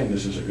not saying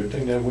this is a good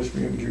thing to have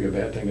wispy imagery, a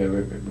bad thing to have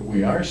it, but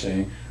we are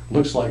saying,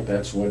 looks like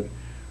that's what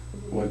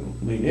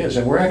lead is.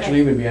 And we're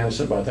actually even being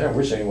honest about that.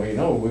 We're saying, well, you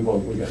know, we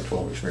got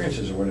 12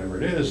 experiences or whatever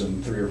it is,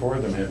 and 3 or 4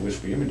 of them had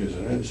wispy images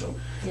in it, so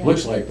Yeah.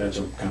 looks like that's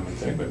a common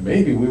thing, but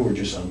maybe we were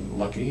just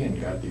unlucky and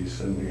got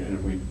these, and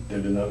if we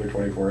did another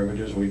 24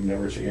 images, we'd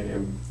never see any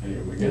of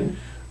them again.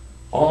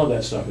 All of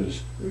that stuff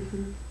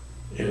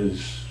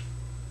is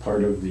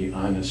part of the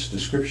honest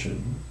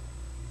description.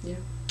 Yeah.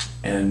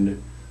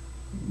 And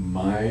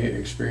my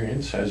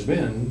experience has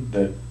been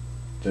that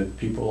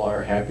people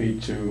are happy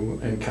to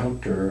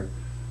encounter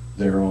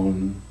their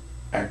own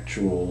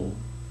actual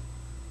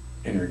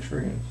inner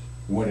experience,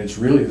 when it's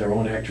really their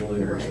own actual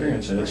inner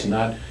experience, and it's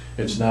not,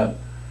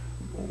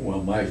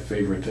 well, my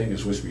favorite thing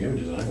is wispy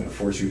images, and I'm gonna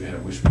force you to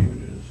have wispy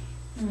images.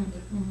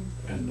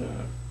 And,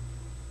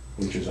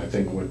 which is, I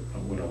think, what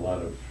a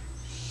lot of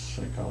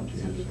psychology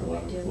Some is, people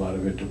a do. lot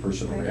of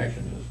interpersonal Right.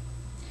 reaction is.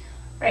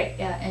 Right,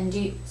 yeah, and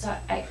so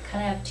I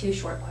kind of have 2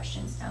 short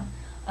questions now.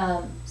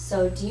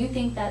 So do you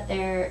think that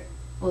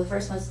well, the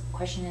first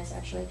question is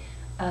actually,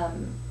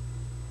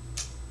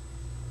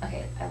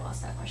 okay, I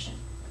lost that question,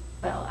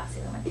 but I'll ask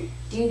the other one.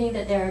 Do you think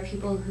that there are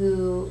people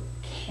who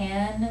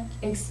can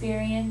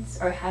experience,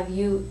 or have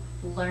you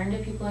learned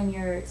of people in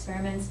your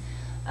experiments,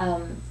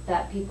 there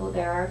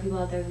are people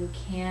out there who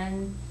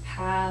can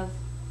have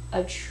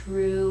a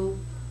true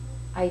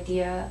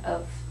idea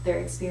of their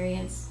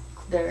experience,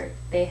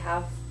 they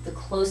have the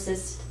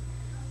closest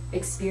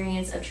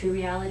experience of true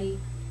reality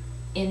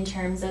in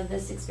terms of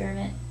this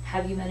experiment?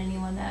 Have you met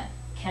anyone that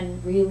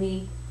can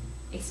really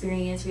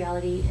experience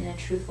reality in a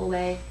truthful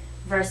way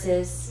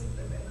versus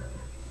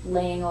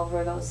laying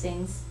over those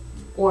things?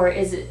 Or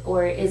is it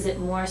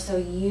more so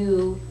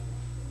you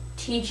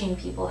teaching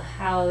people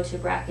how to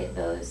bracket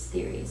those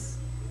theories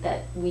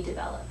that we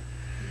develop?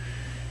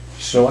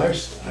 So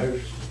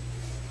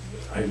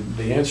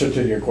the answer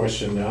to your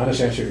question, the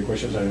honest answer to your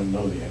question is I don't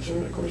know the answer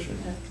to that question.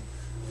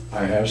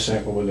 I have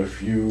sampled with a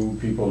few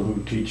people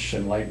who teach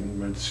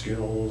enlightenment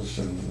skills,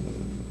 and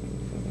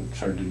it's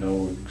hard to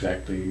know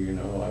exactly, you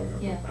know,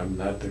 I'm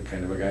not the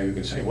kind of a guy who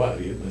can say, well,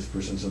 this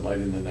person's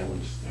enlightened and that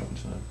one's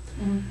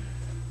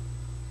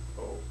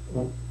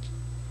not.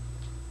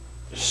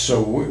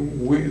 So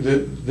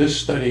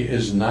this study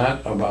is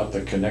not about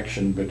the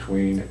connection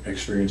between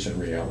experience and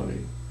reality.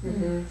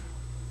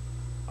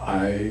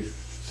 I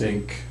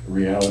think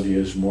reality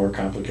is more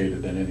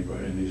complicated than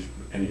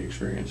any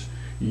experience.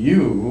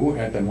 You,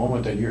 at the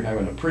moment that you're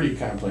having a pretty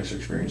complex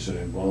experience that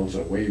involves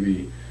a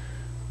wavy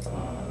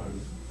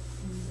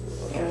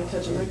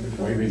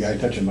guy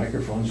touching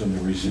microphones and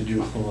the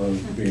residual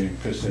of being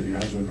pissed at your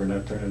husband for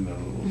not turning the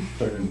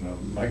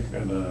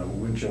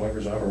windshield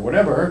wipers off or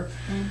whatever.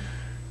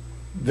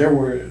 There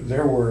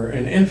were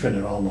an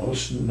infinite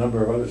almost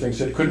number of other things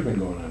that could have been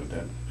going on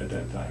at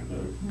that time.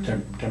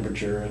 The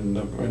temperature in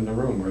the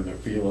room, or the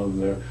feel of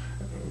the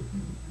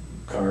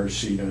car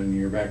seat on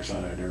your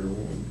backside, or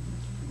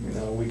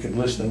we could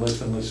list and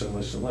list and list and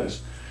list and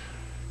list.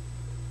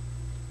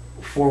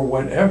 For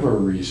whatever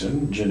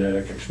reason,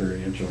 genetic,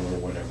 experiential, or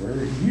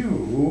whatever,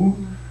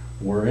 you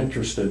were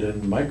interested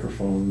in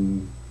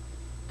microphone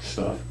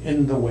stuff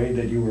in the way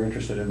that you were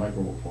interested in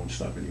microphone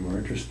stuff, and you were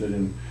interested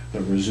in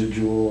the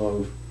residual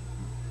of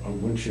a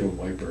windshield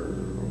wiper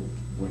or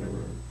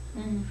whatever.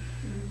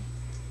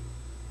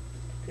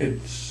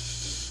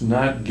 It's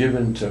not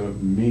given to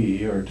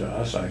me or to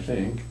us, I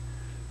think,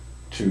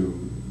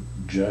 to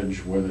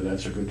judge whether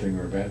that's a good thing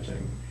or a bad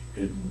thing.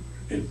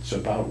 It's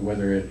about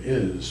whether it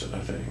is a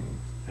thing,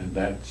 and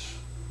that's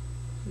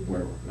what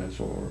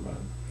we're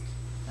about.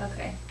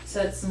 Okay,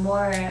 so it's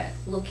more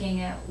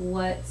looking at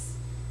what's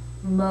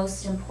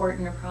most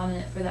important or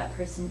prominent for that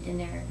person in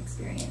their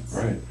experience.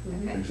 Right,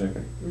 Okay.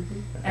 exactly.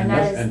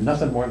 And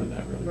nothing more than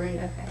that, really. Right.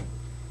 Okay.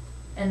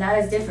 And that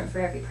is different for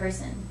every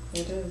person.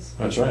 It is.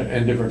 That's right,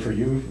 and different for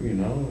you, from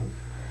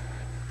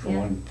Yeah.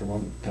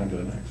 one time to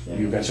the next. Yeah.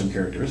 You've got some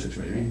characteristics,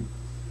 maybe,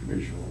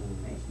 visual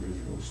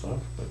stuff,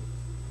 but,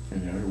 Do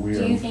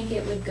you think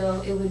it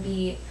would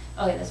be,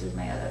 oh yeah, this was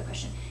my other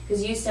question.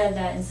 Because you said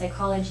that in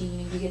psychology,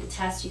 you get a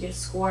test, you get a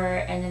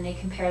score, and then they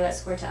compare that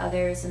score to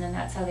others, and then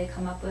that's how they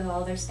come up with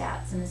all their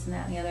stats and this and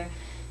that and the other.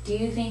 Do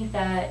you think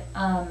that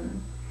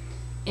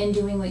in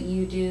doing what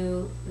you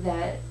do,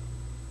 that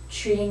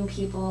treating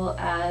people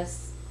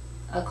as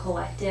a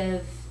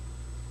collective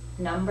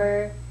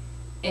number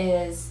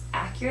is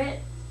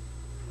accurate?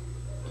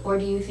 Or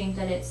do you think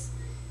that it's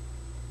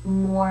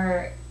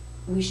more,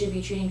 we should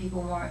be treating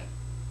people more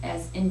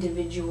as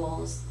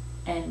individuals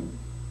and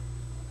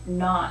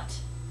not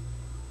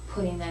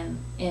putting them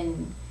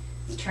in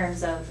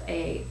terms of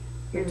a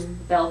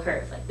bell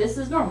curve, like this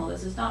is normal,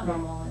 this is not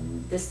normal,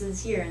 and this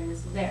is here and this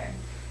is there?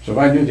 So if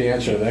I knew the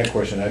answer to that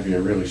question, I'd be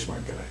a really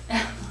smart guy.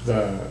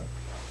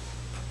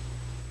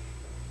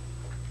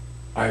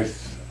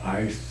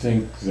 I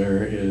think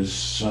there is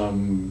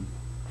some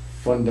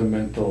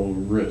fundamental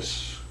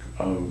risk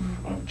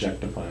of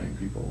objectifying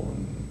people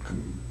and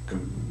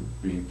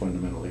being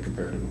fundamentally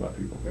comparative about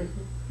people.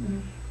 Mm-hmm.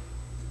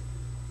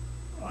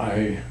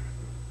 I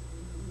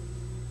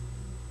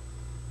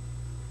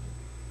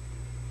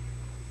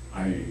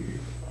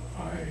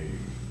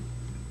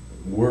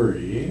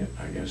worry,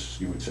 I guess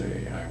you would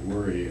say, I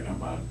worry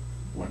about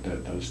what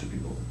that does to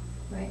people.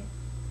 Right.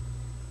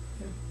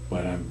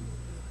 But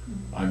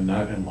I'm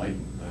not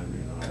enlightened.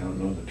 I don't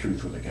know the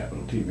truth with a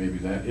capital T. Maybe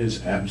that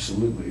is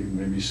absolutely,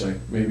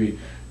 maybe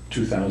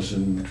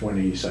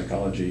 2020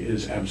 psychology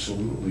is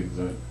absolutely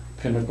the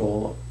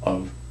pinnacle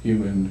of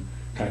human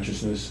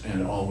consciousness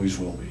and always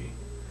will be.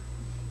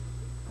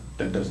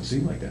 That doesn't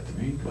seem like that to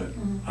me, but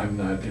I'm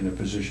not in a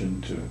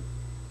position to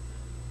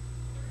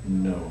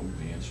know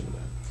the answer to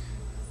that.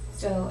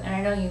 So, and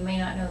I know you may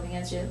not know the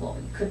answer, well,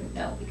 you couldn't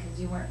know because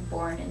you weren't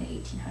born in the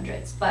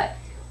 1800s, but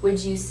would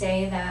you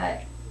say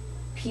that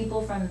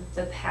people from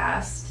the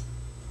past,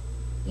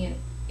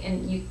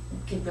 and you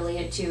could relate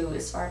it to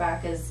as far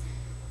back as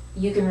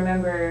you can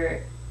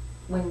remember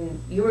when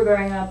you were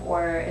growing up,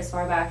 or as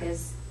far back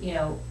as,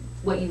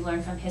 what you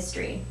learned from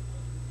history,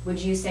 would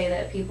you say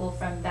that people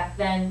from back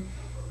then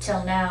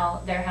till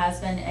now, there has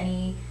been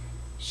any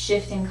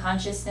shift in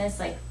consciousness?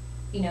 Like,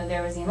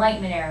 there was the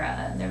Enlightenment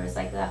era, and there was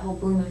like that whole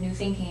boom of new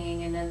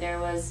thinking, and then there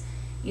was,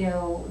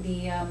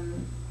 the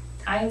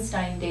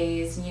Einstein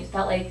days, and you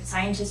felt like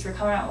scientists were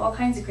coming out with all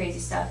kinds of crazy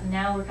stuff, and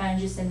now we're kind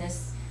of just in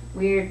this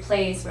weird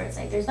place where it's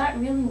like there's not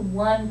really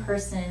one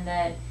person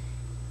that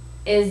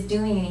is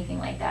doing anything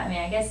like that. I mean,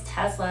 I guess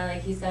Tesla,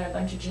 like, he's got a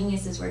bunch of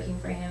geniuses working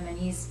for him, and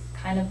he's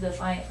kind of the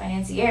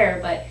financier,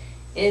 but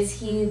is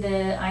he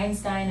the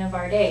Einstein of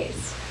our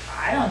days?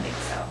 I don't think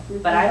so,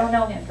 but I don't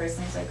know him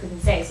personally, so I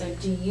couldn't say. So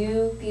do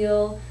you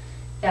feel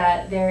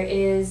that there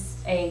is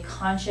a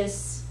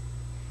consciousness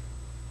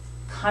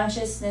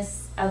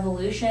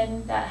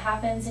evolution that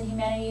happens in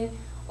humanity,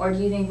 or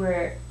do you think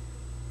we're,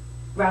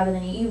 rather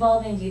than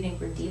evolving, do you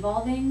think we're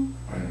devolving?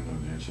 I don't know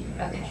the answer to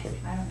that. Okay,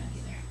 I don't know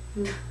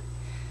either.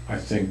 I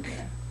think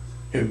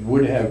it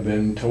would have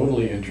been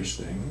totally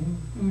interesting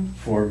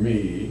for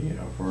me,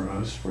 for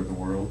us, for the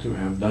world to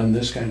have done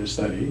this kind of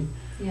study.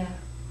 Yeah.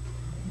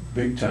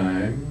 Big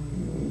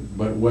time,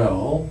 but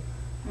well,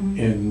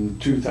 in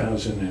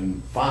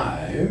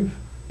 2005,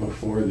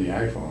 before the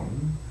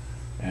iPhone,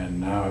 and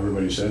now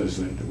everybody says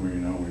that we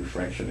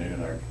fractionated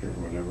our or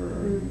whatever,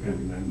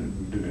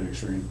 and do that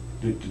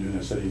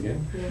study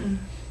again.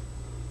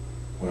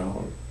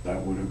 Well,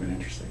 that would have been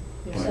interesting.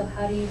 So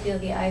how do you feel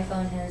the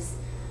iPhone has?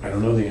 I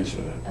don't know the answer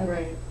to that.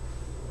 Right.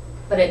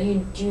 But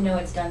do you know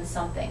it's done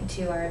something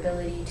to our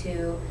ability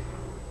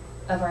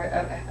of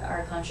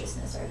our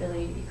consciousness, our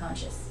ability to be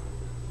conscious?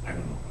 I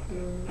don't know about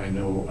that.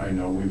 I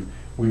know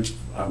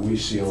we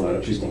see a lot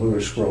of people who are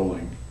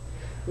scrolling.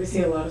 We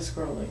see a lot of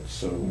scrolling.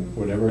 So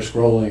whatever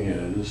scrolling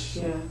is.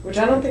 Yeah, which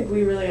I don't think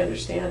we really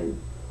understand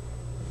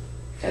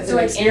as So an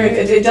like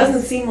experience. It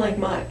doesn't seem like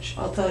much,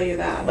 I'll tell you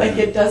that. Like,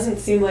 it doesn't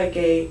seem like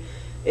it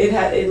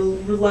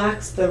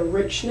lacks the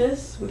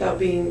richness, without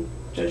being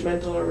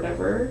judgmental or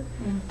whatever,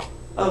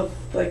 of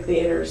like the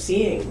inner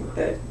seeing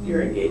that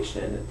you're engaged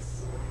in.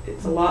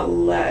 It's a lot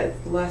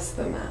less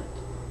than that.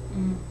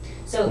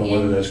 So well,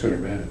 whether that's good or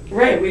bad.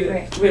 Right, we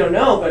don't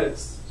know, but it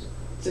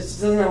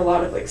doesn't have a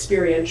lot of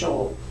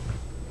experiential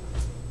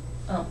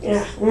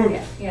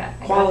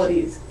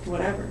qualities,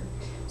 whatever.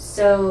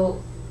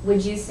 So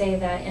would you say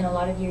that in a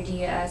lot of your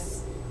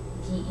DES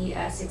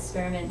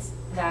experiments,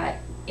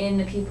 that in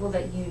the people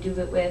that you do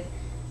it with,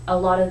 a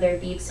lot of their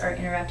beeps are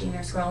interrupting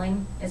their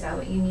scrolling? Is that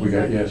what you mean?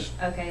 Yes.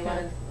 Okay, a lot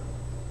of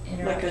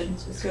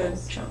interruptions with good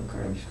scrolls. chunk.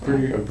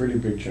 A pretty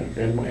big chunk,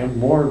 and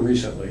more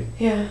recently.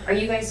 Yeah. Are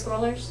you guys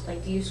scrollers?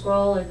 Like, do you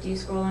scroll, or do you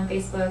scroll on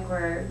Facebook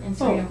or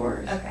Instagram? Oh, of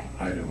course. Okay.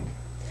 I don't.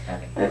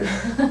 Okay.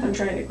 I'm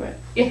trying to quit.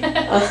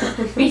 Yeah.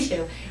 Me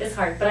too. It's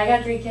hard, but I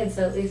got 3 kids,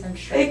 so at least I'm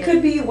sure. It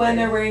could be when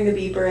they're wearing the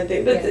beeper and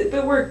things,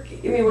 but we're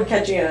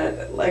catching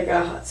it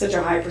such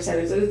a high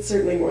percentage that it's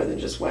certainly more than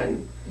just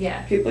when.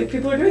 Yeah.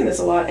 People are doing this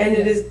a lot, and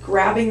it is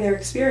grabbing their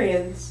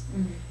experience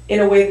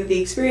in a way that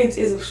the experience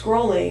is of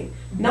scrolling,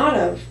 not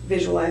of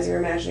visualizing or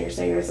imagining or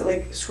saying. It's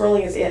like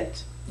scrolling is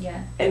it.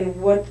 Yeah.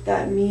 And what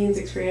that means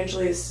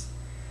experientially is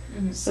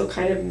so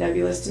kind of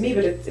nebulous to me,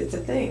 but it's a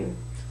thing.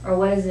 Or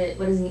what does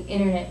the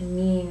internet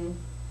mean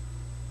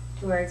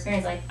to our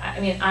experience? Like, I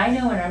mean, I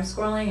know when I'm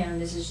scrolling, and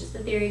this is just a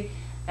theory,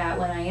 that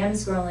when I am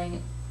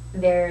scrolling,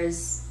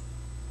 it's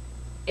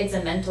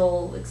a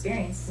mental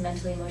experience, it's a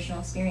mentally emotional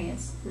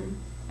experience.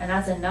 And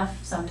that's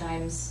enough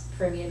sometimes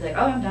for me to be like,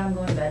 oh, I'm done, I'm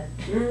going to bed.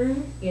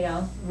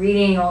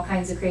 Reading all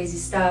kinds of crazy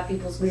stuff,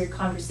 people's weird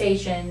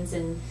conversations,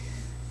 and,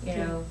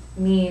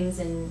 memes,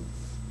 and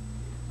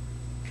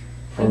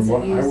from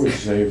what I would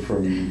say,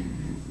 from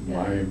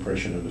my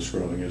impression of the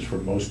scrolling is, for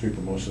most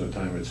people, most of the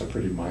time, it's a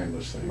pretty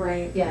mindless thing.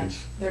 Right. Yeah.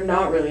 They're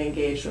not really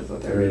engaged with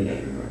what they're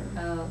reading.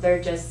 They're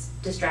just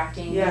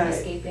distracting and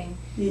escaping.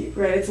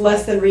 Right. It's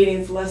less than reading.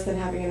 It's less than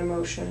having an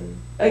emotion.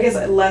 I guess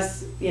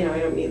less. I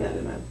don't mean that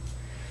in a.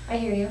 I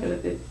hear you.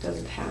 But it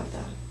doesn't have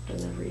that. It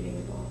doesn't have reading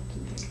involved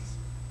and things.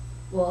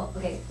 Well,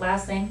 okay.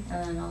 Last thing,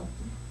 and then I'll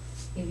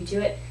maybe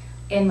to it.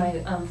 In my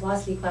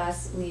philosophy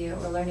class, we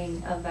were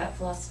learning about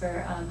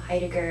philosopher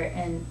Heidegger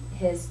and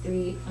his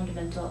 3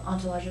 fundamental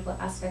ontological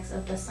aspects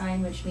of das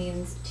Sein, which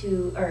means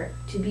to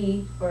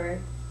be, or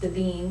the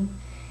being.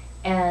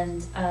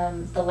 And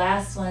the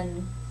last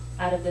one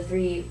out of the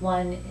 3,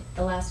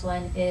 the last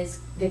one is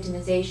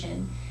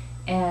victimization,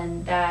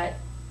 and that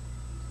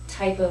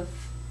type of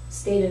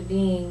state of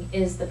being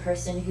is the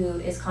person who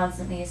is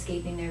constantly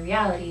escaping their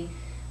reality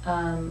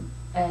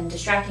and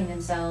distracting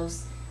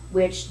themselves,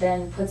 which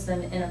then puts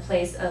them in a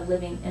place of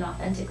living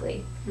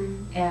inauthentically.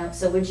 And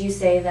so would you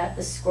say that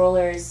the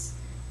scrollers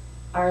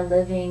are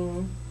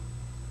living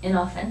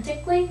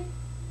inauthentically?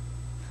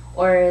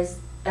 Or is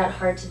that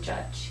hard to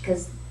judge?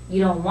 Because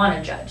you don't want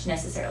to judge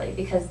necessarily,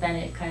 because then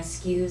it kind of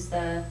skews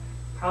the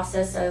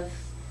process of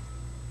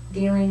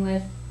dealing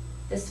with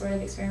this sort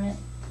of experiment.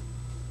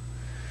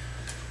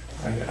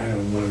 I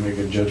don't want to make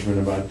a judgment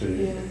about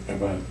the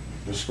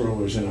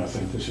scroller's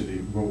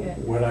inauthenticity. But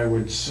what I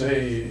would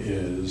say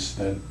is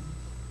that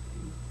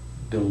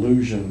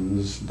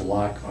delusions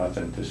block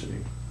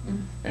authenticity.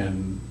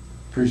 And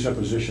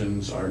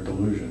presuppositions are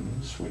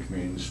delusions, which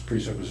means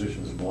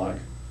presuppositions block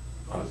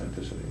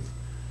authenticity.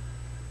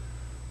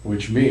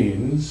 Which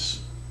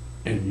means,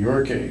 in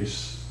your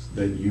case,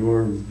 that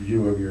your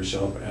view of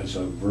yourself as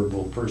a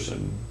verbal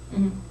person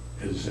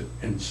is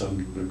in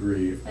some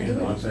degree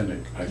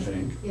inauthentic, I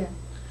think. Yeah.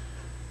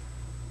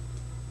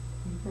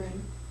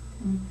 Right.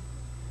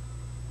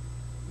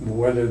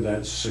 Whether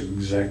that's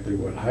exactly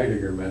what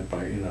Heidegger meant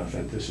by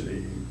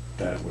inauthenticity,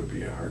 that would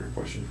be a harder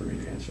question for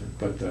me to answer.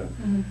 But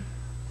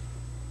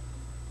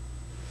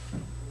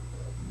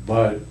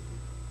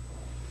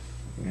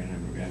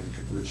and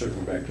we're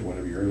circling back to one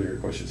of your earlier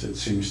questions, it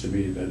seems to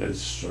me that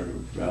it's sort of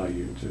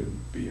valued to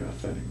be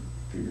authentic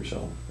to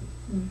yourself,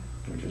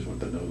 which is what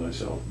the know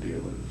thyself deal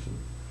is.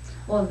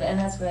 Well, and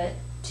that's what,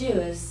 too,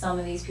 is some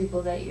of these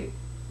people that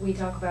we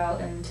talk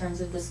about in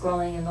terms of the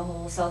scrolling and the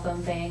whole cell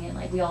phone thing, and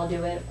like we all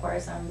do it, of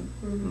course, I'm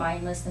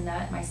mindless in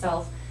that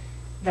myself,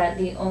 that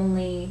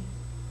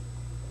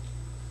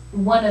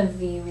one of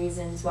the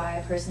reasons why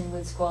a person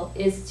would scroll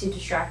is to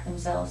distract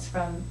themselves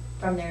from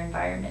their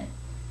environment.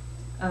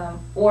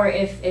 Or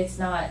if it's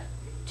not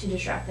to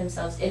distract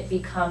themselves, it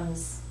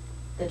becomes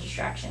the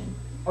distraction,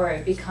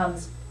 or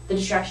the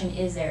distraction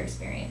is their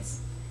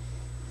experience.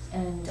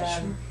 And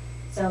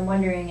so I'm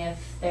wondering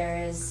if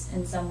there is,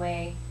 in some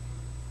way,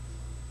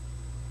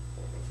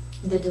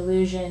 the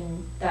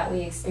delusion that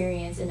we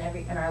experience in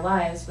our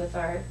lives with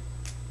our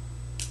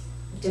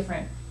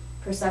different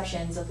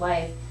perceptions of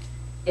life,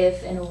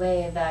 if in a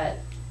way that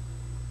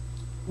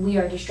we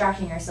are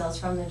distracting ourselves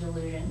from the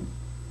delusion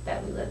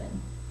that we live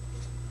in.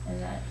 And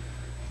that,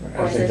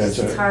 I think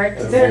that's hard.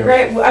 They're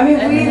great. I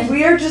mean,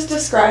 we are just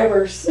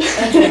describers.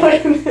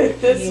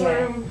 This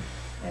room,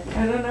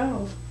 I don't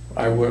know.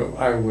 I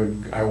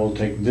will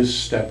take this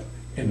step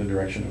in the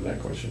direction of that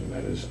question.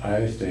 That is,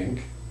 I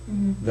think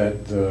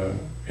that the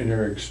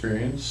inner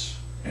experience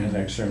and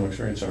external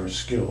experience are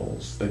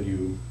skills that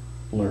you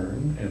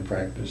learn and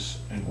practice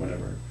and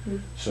whatever.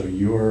 So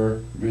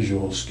your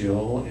visual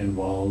skill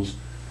involves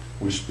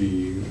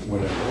wispy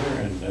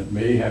whatever, and that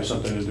may have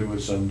something to do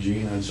with some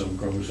gene on some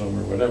chromosome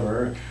or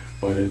whatever,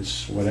 but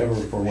it's whatever,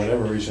 for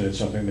whatever reason, it's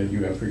something that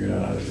you have figured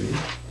out how to do.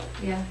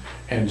 Yeah.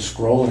 And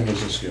scrolling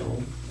is a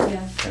skill.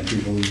 Yeah. And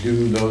people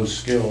do those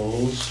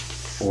skills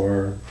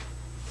for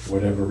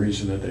whatever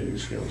reason that they do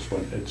skills,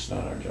 but it's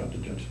not our job to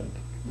judge that.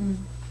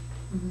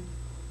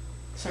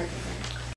 Sorry about that.